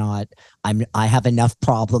 We are not. I have enough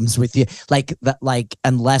problems with you. Like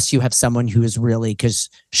unless you have someone who is really, because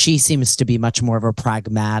she seems to be much more of a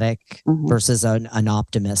pragmatic versus an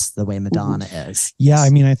optimist, the way Madonna is. Yeah,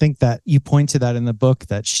 I think that you point to that in the book,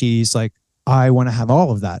 that she's like, I want to have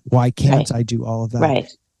all of that. Why can't I do all of that? Right.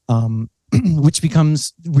 Which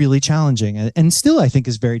becomes really challenging, and still I think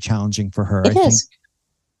is very challenging for her. It is.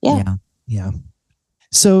 Yeah. Yeah.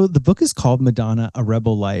 So the book is called Madonna, A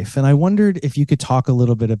Rebel Life. And I wondered if you could talk a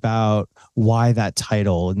little bit about why that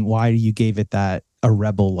title and why you gave it that a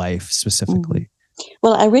rebel life specifically?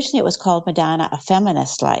 Well, originally it was called Madonna, A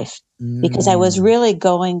Feminist Life, because I was really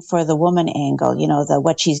going for the woman angle, the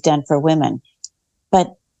what she's done for women.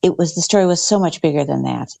 But the story was so much bigger than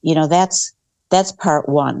that. That's part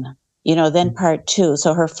one. Then part two.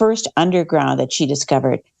 So her first underground that she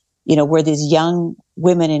discovered, were these young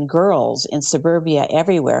women and girls in suburbia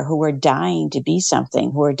everywhere who were dying to be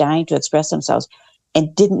something, who were dying to express themselves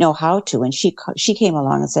and didn't know how to. And she came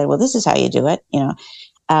along and said, well, this is how you do it,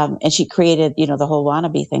 and she created, the whole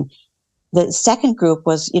wannabe thing. The second group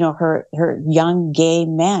was, her young gay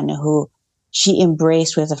men who she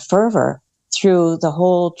embraced with a fervor through the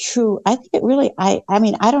whole true. I think it really, I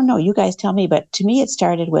mean, I don't know, you guys tell me, but to me, it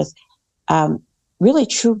started with really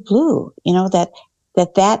True Blue,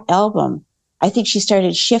 that album. I think she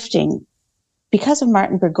started shifting because of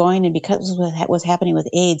Martin Burgoyne and because of what was happening with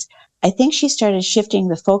AIDS. I think she started shifting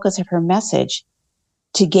the focus of her message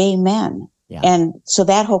to gay men. Yeah. And so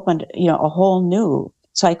that opened, a whole new,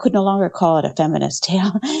 so I could no longer call it a feminist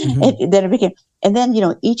tale. Then it became, and then,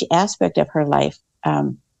 each aspect of her life,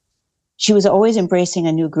 she was always embracing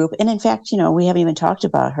a new group. And in fact, we haven't even talked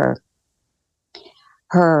about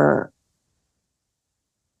her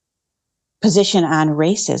position on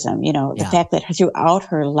racism, the fact that throughout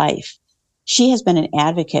her life, she has been an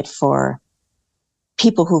advocate for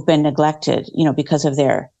people who've been neglected, because of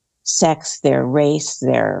their sex, their race,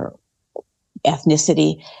 their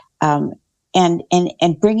ethnicity,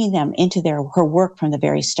 and bringing them into her work from the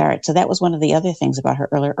very start. So that was one of the other things about her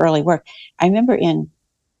early work. I remember in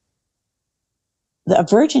the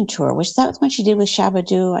Virgin tour, which that was when she did with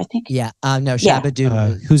Shabba-Doo, I think. Yeah, no, Shabba-Doo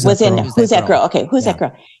Who's that girl? Who's that girl? Okay, who's that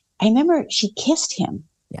girl? I remember she kissed him.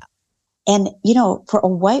 Yeah. And, for a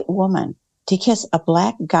white woman to kiss a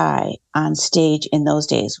black guy on stage in those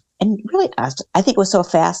days, and really, I think it was so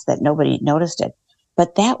fast that nobody noticed it.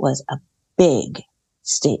 But that was a big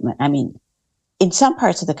statement. I mean, in some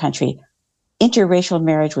parts of the country, interracial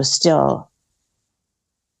marriage was still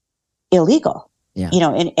illegal. Yeah.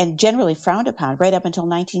 And generally frowned upon. Right up until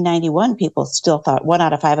 1991, people still thought, 1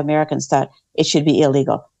 out of 5 Americans thought it should be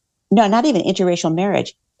illegal. No, not even interracial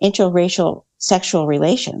marriage, interracial sexual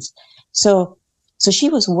relations. So she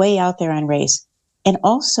was way out there on race. And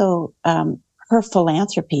also her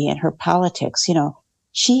philanthropy and her politics,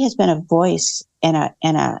 she has been a voice and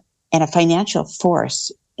a financial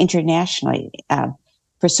force internationally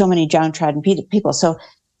for so many downtrodden people. So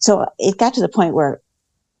it got to the point where,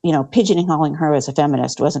 pigeonholing her as a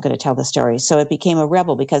feminist wasn't going to tell the story. So it became a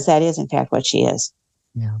rebel, because that is in fact what she is.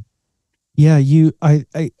 Yeah. Yeah,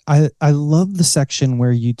 I love the section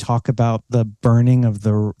where you talk about the burning of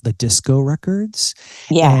the disco records,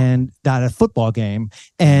 and that a football game,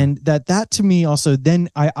 and that to me also, then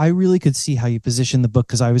I really could see how you position the book,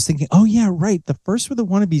 because I was thinking, oh yeah, right, the first were the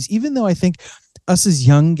wannabes. Even though I think us as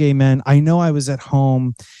young gay men, I know I was at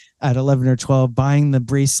home at 11 or 12 buying the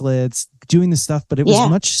bracelets, doing the stuff, but it was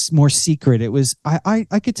much more secret. It was, I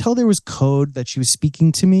could tell there was code that she was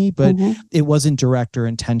speaking to me, but it wasn't direct or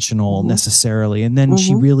intentional necessarily. And then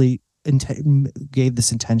she really gave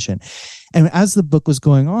this intention. And as the book was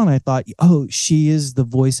going on, I thought, oh, she is the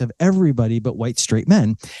voice of everybody but white straight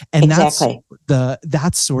men. And that's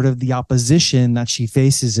sort of the opposition that she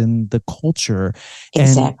faces in the culture.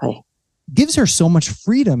 Exactly. And gives her so much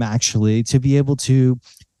freedom actually to be able to,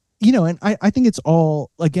 and I think it's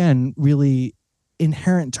all, again, really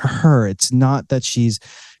inherent to her. It's not that she's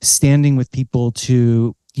standing with people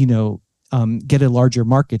to, get a larger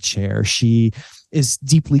market share. She is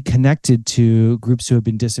deeply connected to groups who have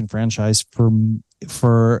been disenfranchised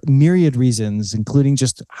for myriad reasons, including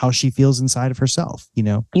just how she feels inside of herself,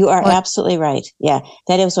 You are absolutely right. Yeah,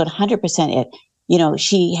 that is 100% it.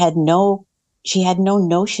 She had no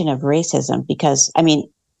notion of racism because,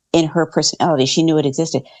 in her personality, she knew it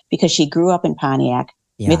existed because she grew up in Pontiac,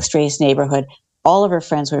 mixed race neighborhood. All of her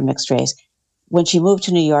friends were mixed race. When she moved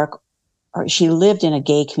to New York, she lived in a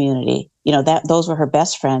gay community. Those were her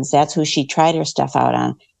best friends. That's who she tried her stuff out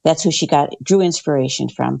on. That's who she drew inspiration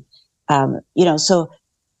from. So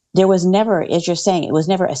there was never, as you're saying, it was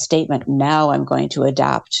never a statement. Now I'm going to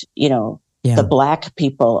adopt, the black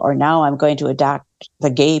people, or now I'm going to adopt the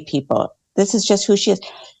gay people. This is just who she is.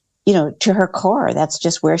 To her core, that's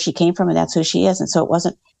just where she came from, and that's who she is. And so it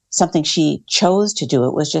wasn't something she chose to do.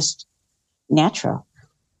 It was just natural.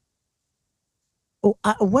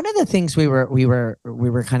 One of the things we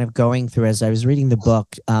were kind of going through as I was reading the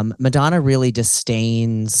book, Madonna really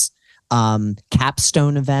disdains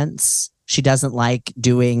capstone events. She doesn't like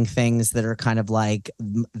doing things that are kind of like,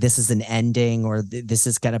 this is an ending, or this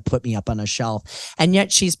is going to put me up on a shelf. And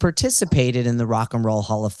yet she's participated in the Rock and Roll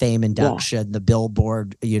Hall of Fame induction, the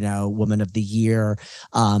Billboard, Woman of the Year,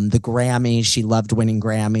 the Grammys. She loved winning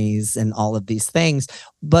Grammys and all of these things.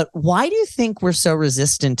 But why do you think we're so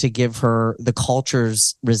resistant to give her, the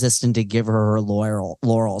culture's resistant to give her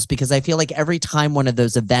laurels? Because I feel like every time one of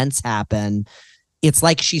those events happen, it's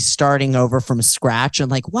like she's starting over from scratch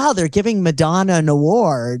and like, wow, they're giving Madonna an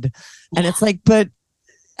award. And it's like, but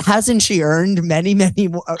hasn't she earned many, many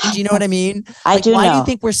more? Do you know what I mean? I do know. Why do you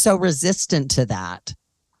think we're so resistant to that?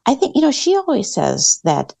 I think, she always says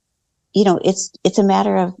that, it's a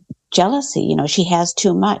matter of jealousy. She has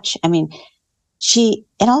too much. I mean,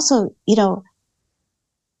 and also,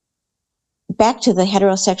 back to the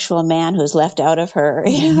heterosexual man who's left out of her,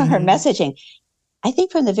 her messaging. I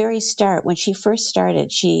think from the very start, when she first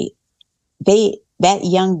started, that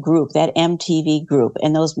young group, that MTV group,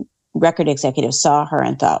 and those record executives saw her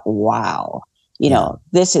and thought, wow,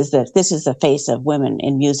 this is the face of women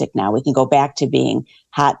in music now. We can go back to being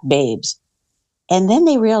hot babes. And then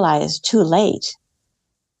they realized too late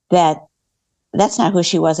that that's not who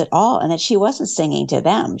she was at all, and that she wasn't singing to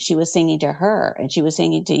them. She was singing to her, and she was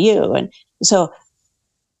singing to you. And so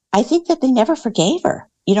I think that they never forgave her.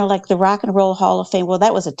 Like the Rock and Roll Hall of Fame, well,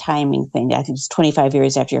 that was a timing thing. I think it's 25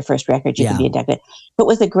 years after your first record, you can be inducted. But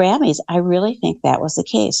with the Grammys, I really think that was the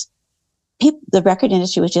case. The record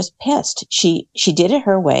industry was just pissed. She did it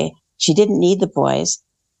her way. She didn't need the boys.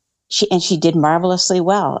 She did marvelously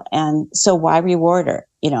well. And so why reward her?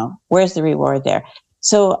 Where's the reward there?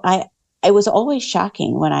 So it was always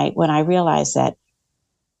shocking when I realized that.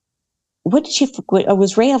 What did it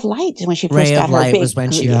was Ray of Light when she first got her big. Ray of Light was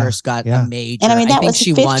when she first got a major. And I mean, that was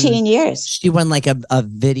 15 years. She won like a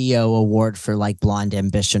video award for like Blonde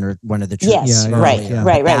Ambition or one of the Yes, right.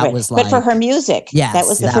 That was like, but for her music. Yes. That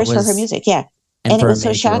was the first for her music. Yeah. And it was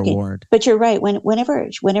so shocking. Award. But you're right.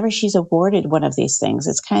 Whenever she's awarded one of these things,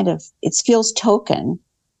 it feels token,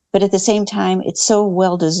 but at the same time, it's so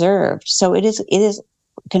well deserved. So it is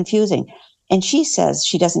confusing. And she says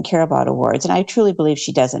she doesn't care about awards. And I truly believe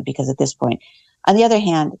she doesn't, because at this point, on the other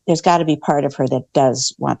hand, there's got to be part of her that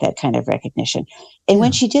does want that kind of recognition. And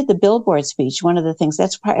when she did the Billboard speech, one of the things,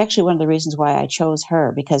 that's actually one of the reasons why I chose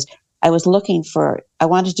her, because I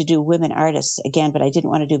wanted to do women artists again, but I didn't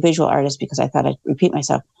want to do visual artists because I thought I'd repeat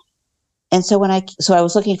myself. And so I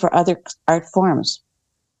was looking for other art forms.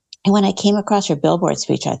 And when I came across her Billboard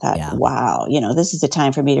speech, I thought, wow, this is the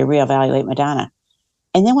time for me to reevaluate Madonna.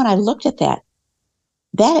 And then when I looked at that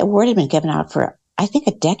award had been given out for, I think,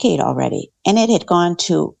 a decade already. And it had gone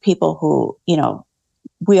to people who,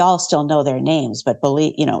 we all still know their names, but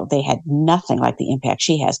believe, they had nothing like the impact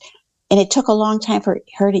she has. And it took a long time for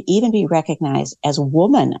her to even be recognized as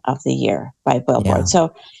Woman of the Year by Billboard. Yeah.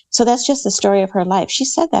 So that's just the story of her life. She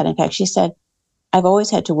said that. In fact, she said, I've always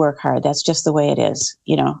had to work hard. That's just the way it is,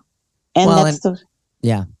 And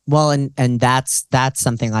yeah. Well, and that's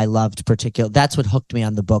something I loved particularly. That's what hooked me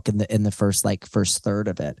on the book in the first third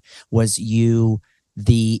of it was the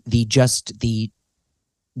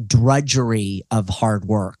drudgery of hard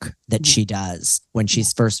work that she does when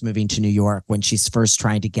she's first moving to New York, when she's first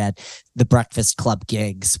trying to get the Breakfast Club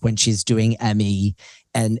gigs, when she's doing Emmy,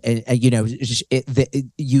 and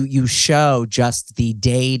you show just the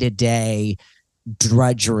day-to-day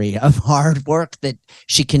drudgery of hard work that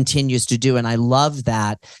she continues to do. And I love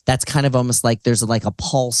that. That's kind of almost like there's like a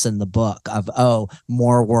pulse in the book of,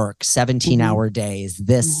 more work, 17-hour days,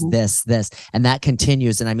 this. And that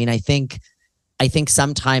continues. And I mean, I think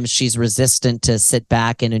sometimes she's resistant to sit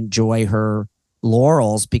back and enjoy her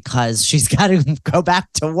laurels because she's got to go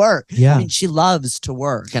back to work. Yeah. I mean, she loves to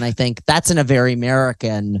work. And I think that's a very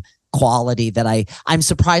American quality that I'm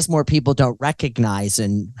surprised more people don't recognize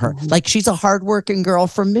in her. Like, she's a hardworking girl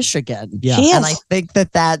from Michigan. Yeah. She is. And I think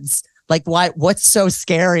that's like, what's so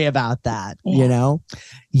scary about that? Yeah.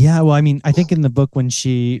 Yeah. Well, I mean, I think in the book, when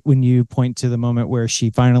you point to the moment where she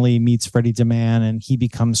finally meets Freddie DeMann and he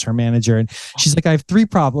becomes her manager, and she's like, I have 3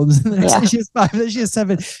 problems. And then she has 5, then she has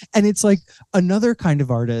 7. And it's like another kind of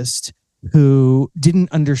artist who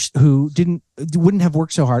wouldn't have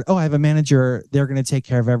worked so hard. Oh, I have a manager. They're going to take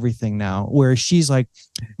care of everything now. Where she's like,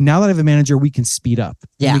 now that I have a manager, we can speed up.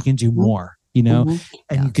 Yeah. We can do more, And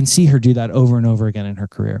you can see her do that over and over again in her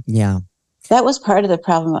career. Yeah. That was part of the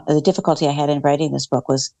problem. The difficulty I had in writing this book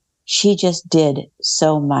was she just did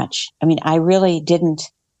so much. I mean, I really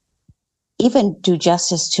didn't even do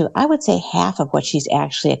justice to, I would say, half of what she's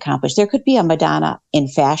actually accomplished. There could be a Madonna in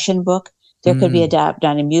fashion book. There could be a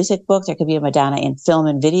Madonna music book. There could be a Madonna in film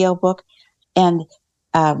and video book. And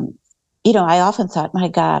I often thought, my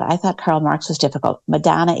God, I thought Karl Marx was difficult.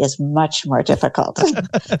 Madonna is much more difficult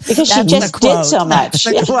because she just did so much. That's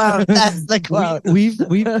the quote. That's the quote. We've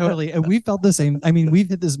totally, and we felt the same. I mean, we've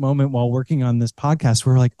hit this moment while working on this podcast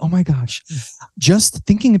where we're like, oh my gosh, just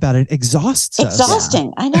thinking about it exhausts us.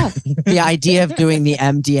 Exhausting. I know. The idea of doing the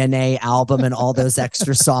MDNA album and all those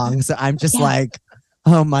extra songs, I'm just like,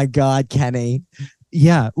 oh my God, Kenny.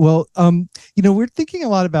 Yeah. Well, we're thinking a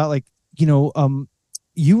lot about like,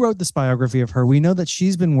 you wrote this biography of her. We know that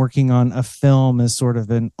she's been working on a film as sort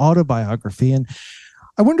of an autobiography. And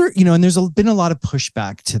I wonder, and there's been a lot of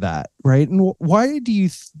pushback to that, right? And why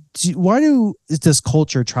does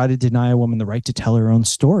culture try to deny a woman the right to tell her own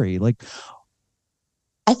story? Like,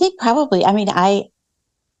 I think probably,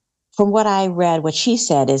 from what I read, what she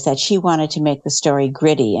said is that she wanted to make the story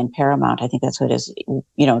gritty, and Paramount, I think that's what it is,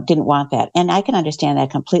 didn't want that. And I can understand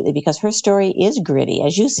that completely because her story is gritty.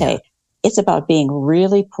 As you say, it's about being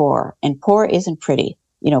really poor, and poor isn't pretty.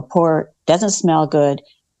 Poor doesn't smell good.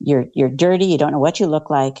 You're dirty. You don't know what you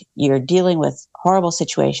look like. You're dealing with horrible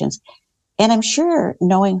situations. And I'm sure,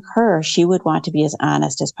 knowing her, she would want to be as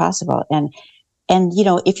honest as possible. And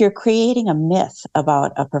if you're creating a myth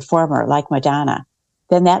about a performer like Madonna,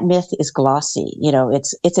 then that myth is glossy.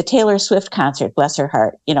 It's a Taylor Swift concert, bless her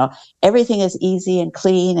heart. Everything is easy and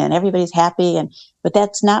clean and everybody's happy. But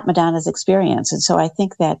that's not Madonna's experience. And so I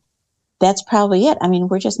think that's probably it. I mean,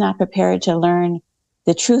 we're just not prepared to learn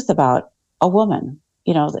the truth about a woman.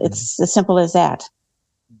 It's as simple as that.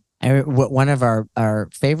 One of our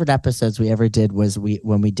favorite episodes we ever did was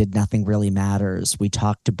when we did Nothing Really Matters. We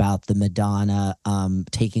talked about the Madonna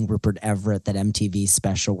taking Rupert Everett, that MTV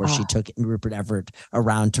special where she took Rupert Everett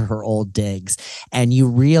around to her old digs. And you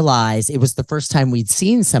realize it was the first time we'd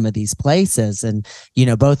seen some of these places. And,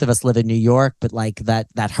 both of us live in New York, but like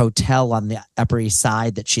that hotel on the Upper East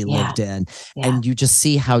Side that she lived in. Yeah. And you just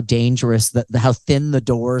see how dangerous, how thin the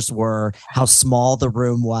doors were, how small the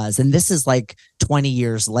room was. And this is like 20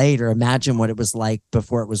 years later. Imagine what it was like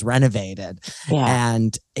before it was renovated.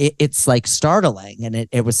 And it's like startling, and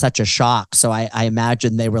it was such a shock. So I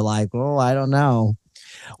imagine they were like, oh, I don't know.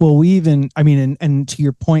 Well, we even, and to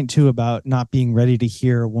your point too about not being ready to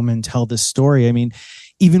hear a woman tell this story. I mean,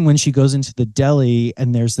 even when she goes into the deli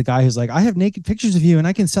and there's the guy who's like, I have naked pictures of you and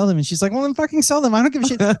I can sell them. And she's like, well, then fucking sell them. I don't give a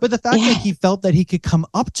shit. But the fact that he felt that he could come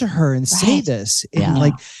up to her and say this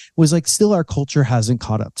and was like, still our culture hasn't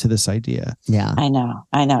caught up to this idea. Yeah. I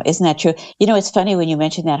know. Isn't that true? It's funny when you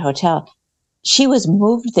mentioned that hotel. She was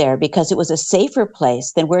moved there because it was a safer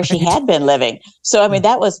place than where she had been living. So,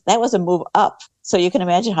 that was a move up. So you can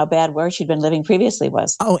imagine how bad where she'd been living previously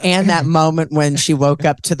was. Oh, and that moment when she woke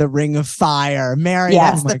up to the Ring of Fire. Mary,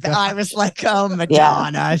 I was like, oh,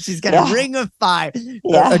 Madonna, she's got a Ring of Fire.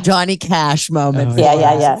 A Johnny Cash moment.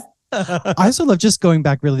 Yeah. I also love, just going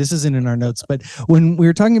back, really, this isn't in our notes, but when we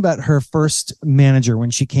were talking about her first manager,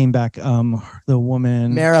 when she came back, the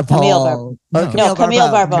woman Camille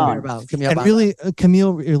Barbone.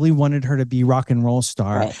 Camille really wanted her to be rock and roll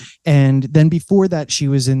star. Right. And then before that, she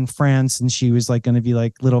was in France and she was like going to be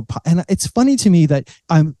like little and it's funny to me that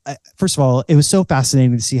first of all, it was so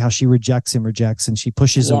fascinating to see how she rejects and she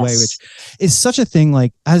pushes away, which is such a thing,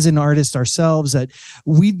 like as an artist ourselves, that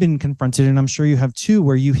we've been confronted, and I'm sure you have too,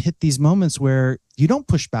 where you hit these moments where you don't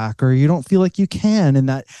push back or you don't feel like you can. And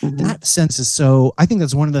that sense is so, I think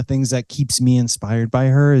that's one of the things that keeps me inspired by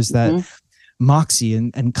her, is that moxie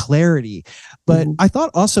and clarity. But I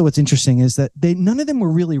thought also what's interesting is that none of them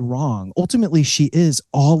were really wrong. Ultimately, she is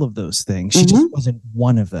all of those things. She just wasn't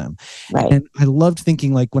one of them. Right. And I loved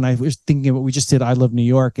thinking, like when I was thinking of what we just did, I Love New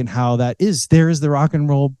York, and how there is the rock and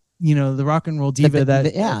roll, the rock and roll diva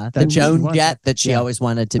the Joan Jett that she always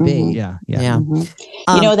wanted to be. Yeah.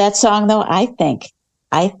 That song though, I think,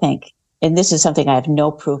 and this is something I have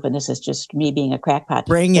no proof, and this is just me being a crackpot.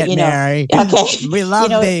 Bring it, Mary. Okay. We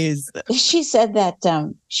love these. She said that,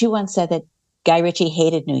 she once said that Guy Ritchie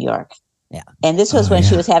hated New York. Yeah. And this was when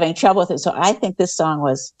she was having trouble with it. So I think this song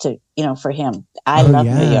was for him. I love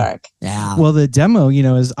New York. Yeah. Well, the demo,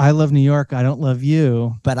 is I love New York. I don't love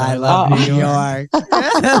you, but I love New York.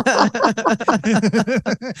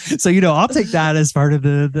 So, I'll take that as part of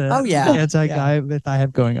the anti-guy myth I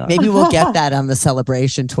have going on. Maybe we'll get that on the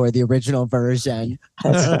Celebration tour, the original version.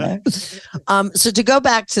 So to go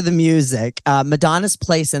back to the music, Madonna's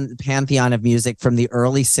place in the pantheon of music, from the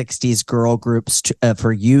early 60s girl groups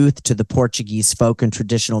for youth to the Portuguese folk and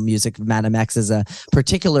traditional music of Madame X, is a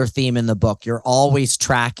particular theme in the book. You're always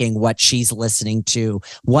tracking what she's listening to,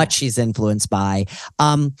 what she's influenced by.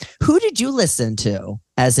 Who did you listen to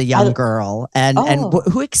as a young girl, and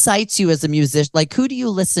who excites you as a musician? Like, who do you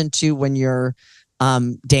listen to when you're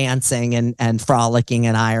dancing and frolicking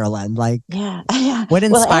in Ireland? Like, yeah, yeah. what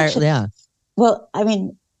Well, inspired? actually, Yeah. well, I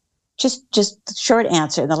mean, just short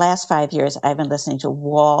answer. In the last 5 years, I've been listening to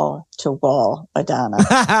wall Madonna. Of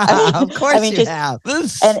I course mean, you just have.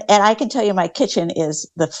 and I can tell you, my kitchen is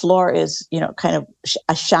the floor is kind of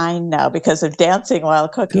a shine now because of dancing while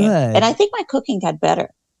cooking. Good. And I think my cooking got better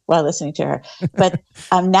while listening to her. But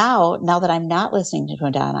now that I'm not listening to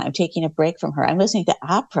Madonna, I'm taking a break from her. I'm listening to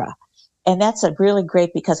opera. And that's a really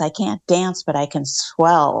great because I can't dance, but I can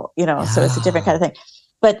swell, so it's a different kind of thing.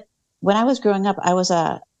 But when I was growing up,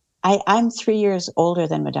 I'm 3 years older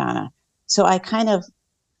than Madonna. So I kind of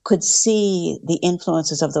could see the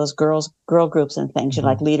influences of those girl groups and things,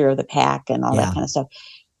 like Leader of the Pack and all that kind of stuff.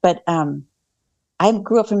 But I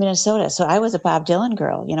grew up from Minnesota, so I was a Bob Dylan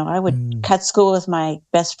girl. I would cut school with my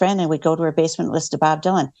best friend and we'd go to her basement, listen to Bob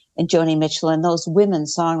Dylan and Joni Mitchell and those women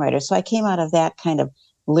songwriters. So I came out of that kind of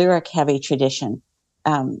lyric heavy tradition.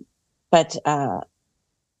 But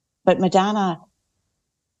Madonna,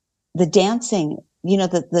 the dancing,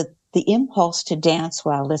 the impulse to dance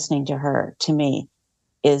while listening to her, to me,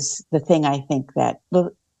 is the thing I think that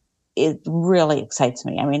it really excites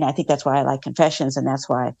me. I mean, I think that's why I like Confessions, and that's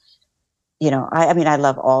why, I mean, I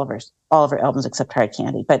love all of her albums except Hard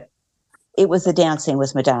Candy, but it was the dancing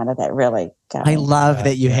with Madonna that really got me. I love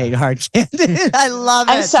that you hate Hard Candy. I love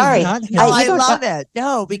it. I'm sorry. No, I love it.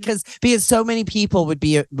 No, because so many people would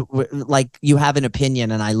be like, you have an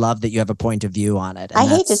opinion, and I love that you have a point of view on it. I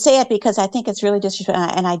hate to say it because I think it's really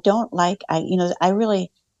disrespectful, and I don't like. I really,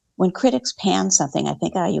 when critics pan something, I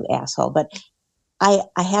think, oh, you asshole. But I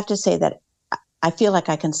have to say that I feel like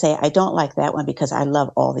I can say I don't like that one because I love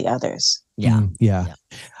all the others. Yeah. Yeah.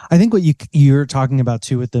 I think what you're talking about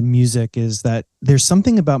too with the music is that there's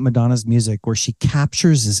something about Madonna's music where she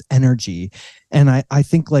captures his energy. And I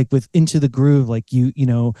think like with Into the Groove, like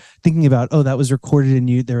thinking about, oh, that was recorded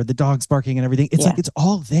and there are the dogs barking and everything. It's like, it's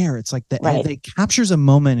all there. It's like it captures a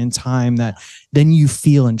moment in time that then you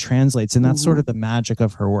feel and translates. And that's sort of the magic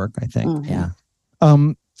of her work, I think. Yeah.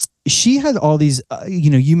 She had all these,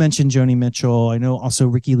 you mentioned Joni Mitchell. I know also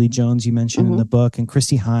Ricky Lee Jones you mentioned in the book, and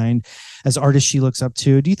Christy Hynde as artists she looks up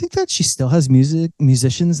to. Do you think that she still has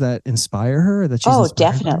musicians that inspire her? That she's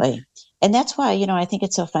definitely. By? And that's why, I think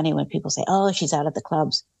it's so funny when people say, oh, she's out of the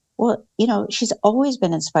clubs. Well, she's always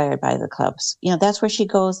been inspired by the clubs. That's where she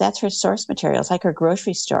goes. That's her source material. It's like her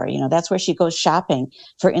grocery store. That's where she goes shopping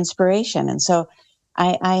for inspiration. And so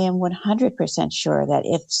I am 100% sure that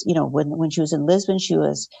if, when she was in Lisbon, she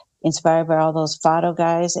was inspired by all those Fado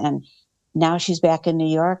guys, and now she's back in New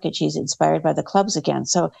York and she's inspired by the clubs again.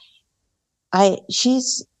 So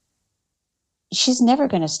she's never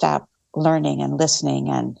going to stop learning and listening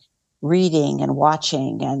and reading and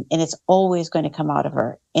watching, and it's always going to come out of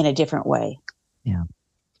her in a different way. Yeah.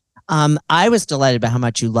 I was delighted by how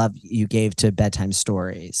much you gave to bedtime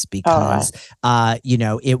stories because,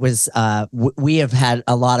 it was, we have had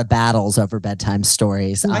a lot of battles over bedtime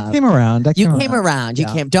stories. I came around. You came around. You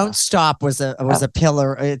came. Don't Stop was a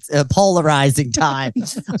pillar. It's a polarizing time.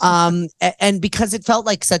 And because it felt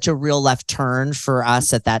like such a real left turn for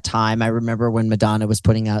us at that time. I remember when Madonna was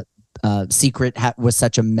putting out Secret was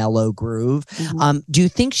such a mellow groove. Do you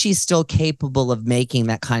think she's still capable of making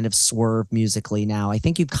that kind of swerve musically now? I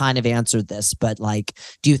think you've kind of answered this, but like,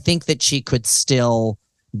 do you think that she could still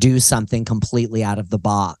do something completely out of the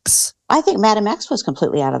box? I think Madam X was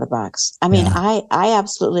completely out of the box. I mean, I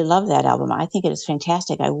absolutely love that album. I think it is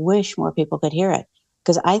fantastic. I wish more people could hear it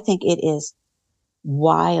because I think it is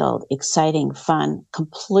wild, exciting, fun,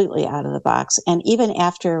 completely out of the box. And even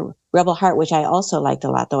after Rebel Heart, which I also liked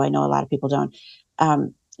a lot, though I know a lot of people don't,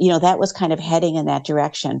 that was kind of heading in that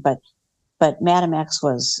direction. But Madam X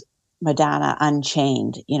was Madonna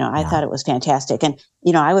Unchained. I thought it was fantastic. And,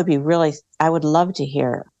 I would love to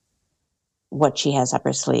hear what she has up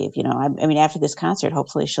her sleeve. I mean, after this concert,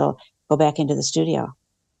 hopefully she'll go back into the studio.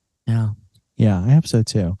 Yeah, I hope so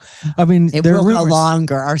too. I mean, it will go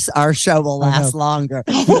longer. Our show will last longer.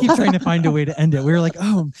 We keep trying to find a way to end it. We were like,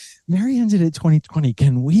 oh, Mary ended it 2020.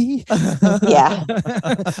 Can we? Yeah.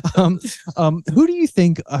 Who do you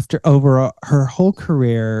think over her whole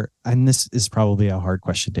career, and this is probably a hard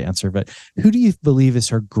question to answer, but who do you believe is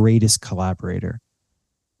her greatest collaborator?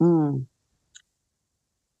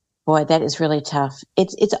 Boy, that is really tough.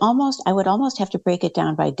 It's almost, I would almost have to break it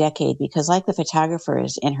down by decade because like the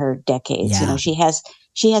photographers in her decades, she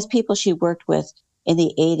has people she worked with in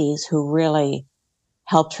the 80s who really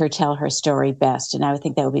helped her tell her story best. And I would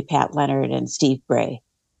think that would be Pat Leonard and Steve Bray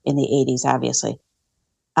in the 80s, obviously.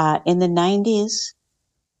 In the 90s,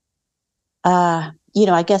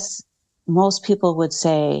 I guess most people would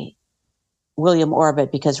say William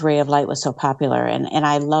Orbit because Ray of Light was so popular, and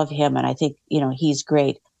I love him, and I think he's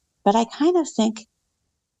great. But I kind of think,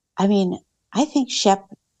 I mean, I think Shep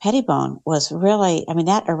Pettibone was really,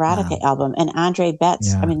 that Erotica album and Andre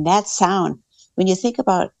Betts. Yeah. That sound. When you think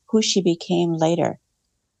about who she became later,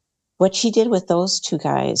 what she did with those two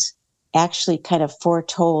guys actually kind of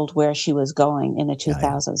foretold where she was going in the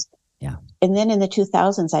 2000s. Yeah. And then in the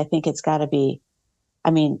 2000s, I think it's got to be,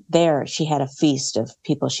 there she had a feast of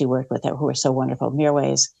people she worked with who were so wonderful.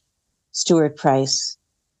 Mirwais, Stuart Price.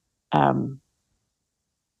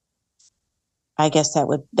 I guess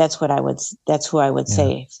that's who I would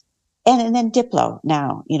say. And then Diplo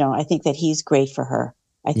now, I think that he's great for her.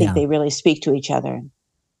 I think they really speak to each other.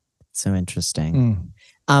 So interesting.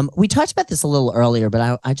 We talked about this a little earlier,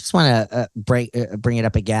 but I just want to bring it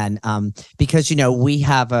up again because we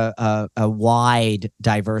have a wide,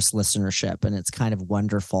 diverse listenership, and it's kind of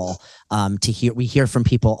wonderful to hear. We hear from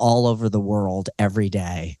people all over the world every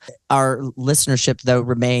day. Our listenership, though,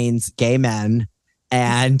 remains gay men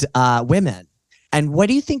and women. And what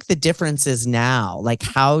do you think the difference is now? Like,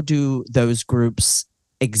 how do those groups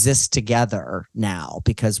exist together now?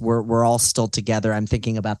 Because we're all still together. I'm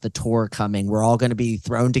thinking about the tour coming. We're all going to be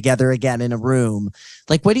thrown together again in a room.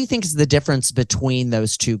 Like, what do you think is the difference between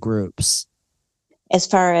those two groups? As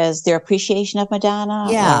far as their appreciation of Madonna?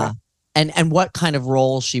 Yeah. And what kind of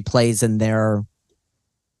role she plays in their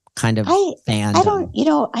kind of fandom? I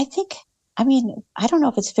don't, I think, I don't know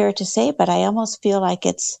if it's fair to say, but I almost feel like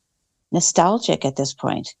it's nostalgic at this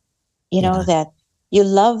point. That you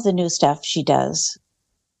love the new stuff she does,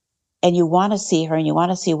 and you want to see her, and you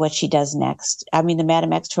want to see what she does next. The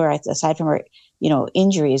Madame X tour, aside from her,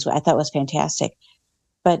 injuries, I thought was fantastic.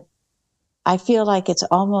 But I feel like it's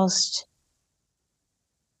almost,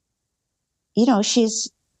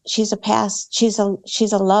 she's a past. She's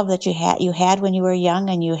a love that you had when you were young,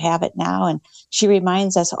 and you have it now. And she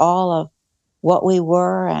reminds us all of what we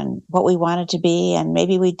were and what we wanted to be, and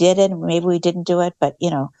maybe we did it, and maybe we didn't do it, but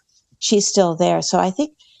she's still there. So I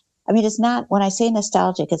think, it's not, when I say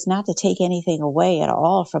nostalgic, it's not to take anything away at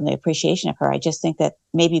all from the appreciation of her. I just think that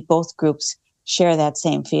maybe both groups share that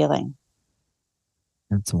same feeling.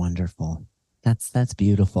 That's wonderful. That's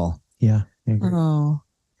beautiful. Yeah. Oh.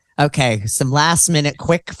 Okay, some last minute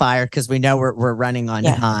quick fire because we know we're running on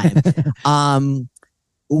time.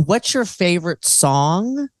 What's your favorite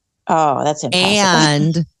song? Oh, that's impossible.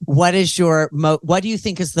 And what is what do you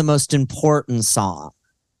think is the most important song?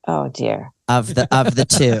 Oh dear. Of the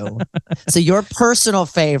two. So your personal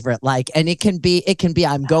favorite, and it can be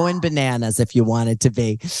I'm Going Bananas if you want it to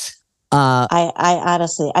be. I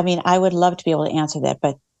honestly, I would love to be able to answer that,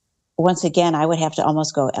 but once again, I would have to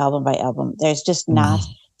almost go album by album. There's just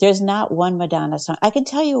there's not one Madonna song. I can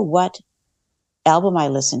tell you what album I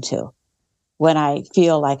listen to when I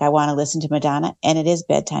feel like I want to listen to Madonna, and it is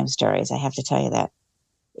Bedtime Stories. I have to tell you that.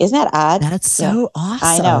 Isn't that odd? That's so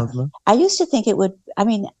awesome. I know. I used to think it would,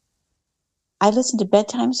 I listened to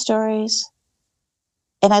Bedtime Stories,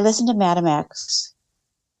 and I listened to Madame X,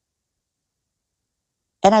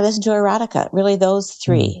 and I listened to Erotica, really those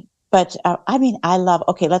three. But I love,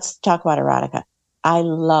 let's talk about Erotica. I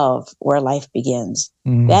love Where Life Begins.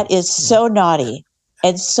 That is so naughty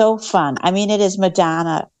and so fun. It is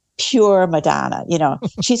Madonna, pure Madonna.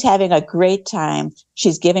 She's having a great time.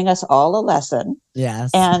 She's giving us all a lesson.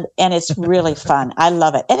 Yes. And it's really fun. I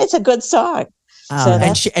love it. And it's a good song.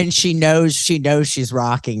 Oh, and she knows she's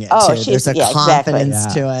rocking it too. There's a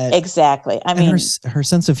confidence to it. Exactly. And her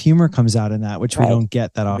sense of humor comes out in that, which we don't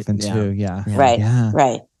get that often too. Yeah.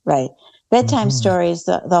 Right. Bedtime Stories,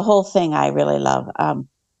 the whole thing I really love.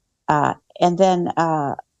 And then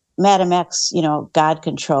Madame X, God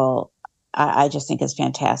Control, I just think is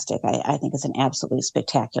fantastic. I think it's an absolutely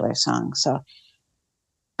spectacular song. So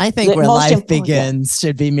I think Where Life Begins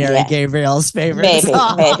should be Mary Gabriel's favorite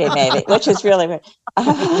song. Maybe, which is really,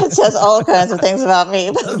 it says all kinds of things about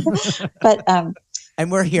me. But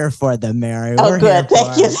and we're here for them, Mary. Oh, good.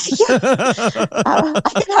 Thank you.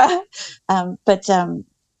 But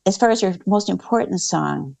as far as your most important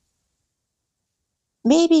song,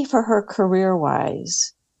 maybe for her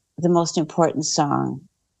career-wise, the most important song,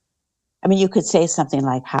 you could say something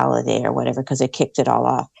like Holiday or whatever, because it kicked it all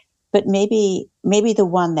off. But maybe the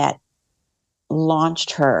one that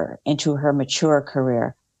launched her into her mature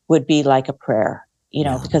career would be Like a Prayer,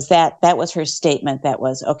 because that was her statement. That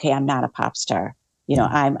was, okay, I'm not a pop star.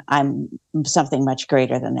 I'm something much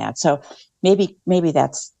greater than that. So maybe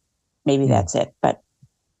that's it. But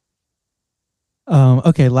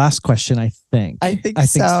okay, last question. I think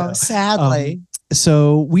so. Sadly,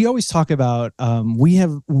 so we always talk about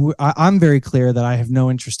I'm very clear that I have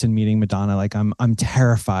no interest in meeting Madonna. Like I'm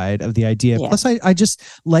terrified of the idea. Yeah. Plus I just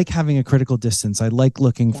like having a critical distance. I like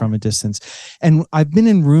looking from a distance, and I've been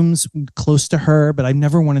in rooms close to her, but I've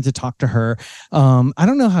never wanted to talk to her. I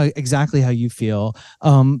don't know exactly how you feel,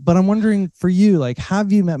 but I'm wondering for you, like,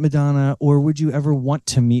 have you met Madonna, or would you ever want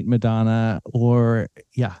to meet Madonna? Or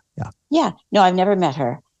yeah. No, I've never met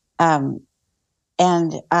her, and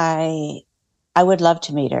I would love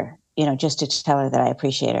to meet her, just to tell her that I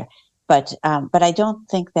appreciate her. But I don't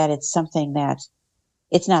think that it's something that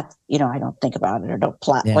it's not, I don't think about it or don't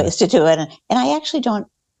plot ways to do it. And I actually don't,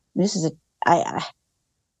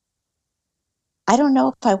 I don't know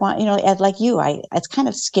if I want, like you, it's kind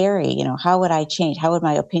of scary, how would I change? How would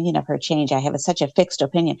my opinion of her change? I have such a fixed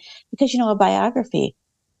opinion because, a biography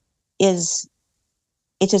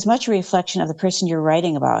it's as much a reflection of the person you're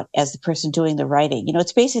writing about as the person doing the writing.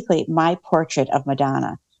 It's basically my portrait of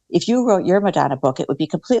Madonna. If you wrote your Madonna book, it would be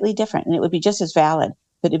completely different, and it would be just as valid,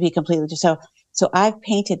 but it'd be completely different. So I've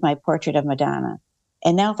painted my portrait of Madonna.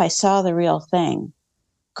 And now if I saw the real thing,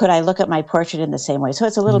 could I look at my portrait in the same way? So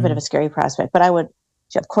it's a little bit of a scary prospect, but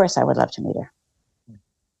of course I would love to meet her.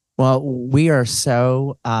 Well, we are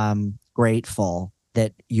so grateful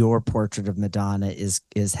that your portrait of Madonna is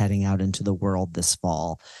heading out into the world this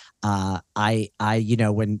fall. I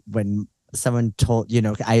when someone told,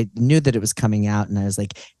 I knew that it was coming out, and I was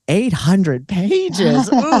like, 800 pages.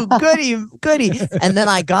 Ooh, goody. And then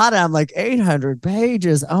I got it. I'm like, 800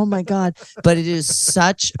 pages. Oh my God. But it is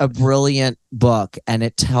such a brilliant book, and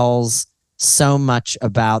it tells so much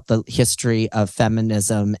about the history of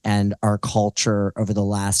feminism and our culture over the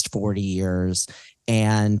last 40 years.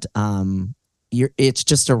 And it's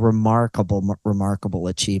just a remarkable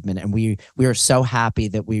achievement, and we are so happy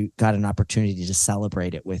that we got an opportunity to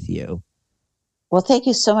celebrate it with you. Well, thank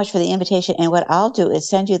you so much for the invitation. And what I'll do is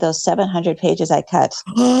send you those 700 pages I cut.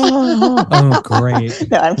 Oh, great!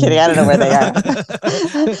 No, I'm kidding. I don't know where they are.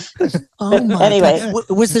 Oh my anyway, God.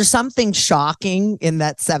 Was there something shocking in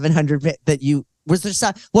that 700 that you? Was there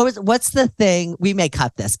some? What's the thing? We may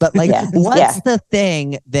cut this, but what's the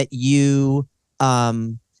thing that you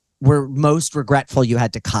were most regretful you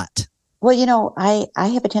had to cut? Well, I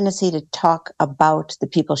have a tendency to talk about the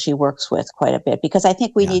people she works with quite a bit, because I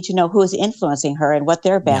think we need to know who is influencing her and what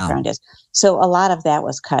their background is. So a lot of that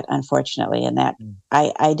was cut, unfortunately, and that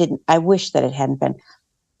I wish that it hadn't been.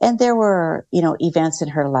 And there were, events in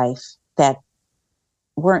her life that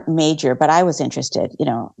weren't major, but I was interested,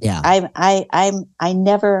 I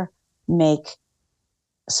never make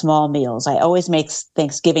small meals. I always make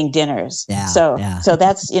Thanksgiving dinners. So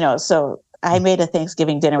that's, so I made a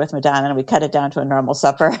Thanksgiving dinner with Madonna, and we cut it down to a normal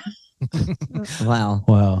supper. Wow.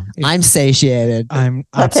 Well, I'm satiated. I'm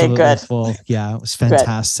absolutely full. Yeah, it was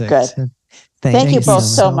fantastic. Good. Thank you both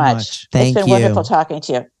so much. It's been wonderful talking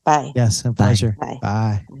to you. Bye. Yes, a pleasure.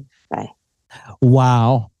 Bye. Bye.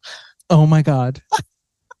 Wow. Oh my God.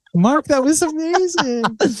 Mark, that was amazing.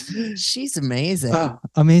 She's amazing.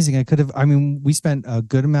 Amazing. We spent a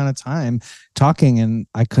good amount of time talking, and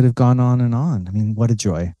I could have gone on and on. I mean, what a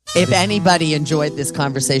joy. If anybody enjoyed this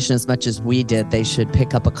conversation as much as we did, they should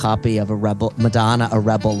pick up a copy of Madonna, A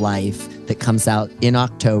Rebel Life, that comes out in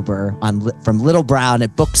October from Little Brown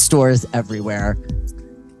at bookstores everywhere.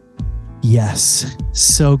 Yes.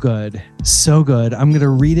 So good. So good. I'm going to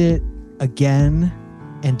read it again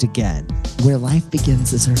and again. Where Life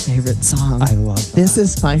Begins is her favorite song. I love that. This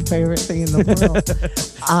is my favorite thing in the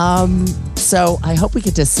world. So I hope we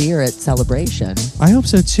get to see her at Celebration. I hope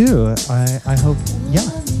so too. I hope, yeah.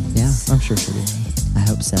 Yeah. I'm sure she'll be. I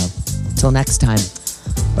hope so. Till next time.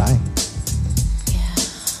 Bye.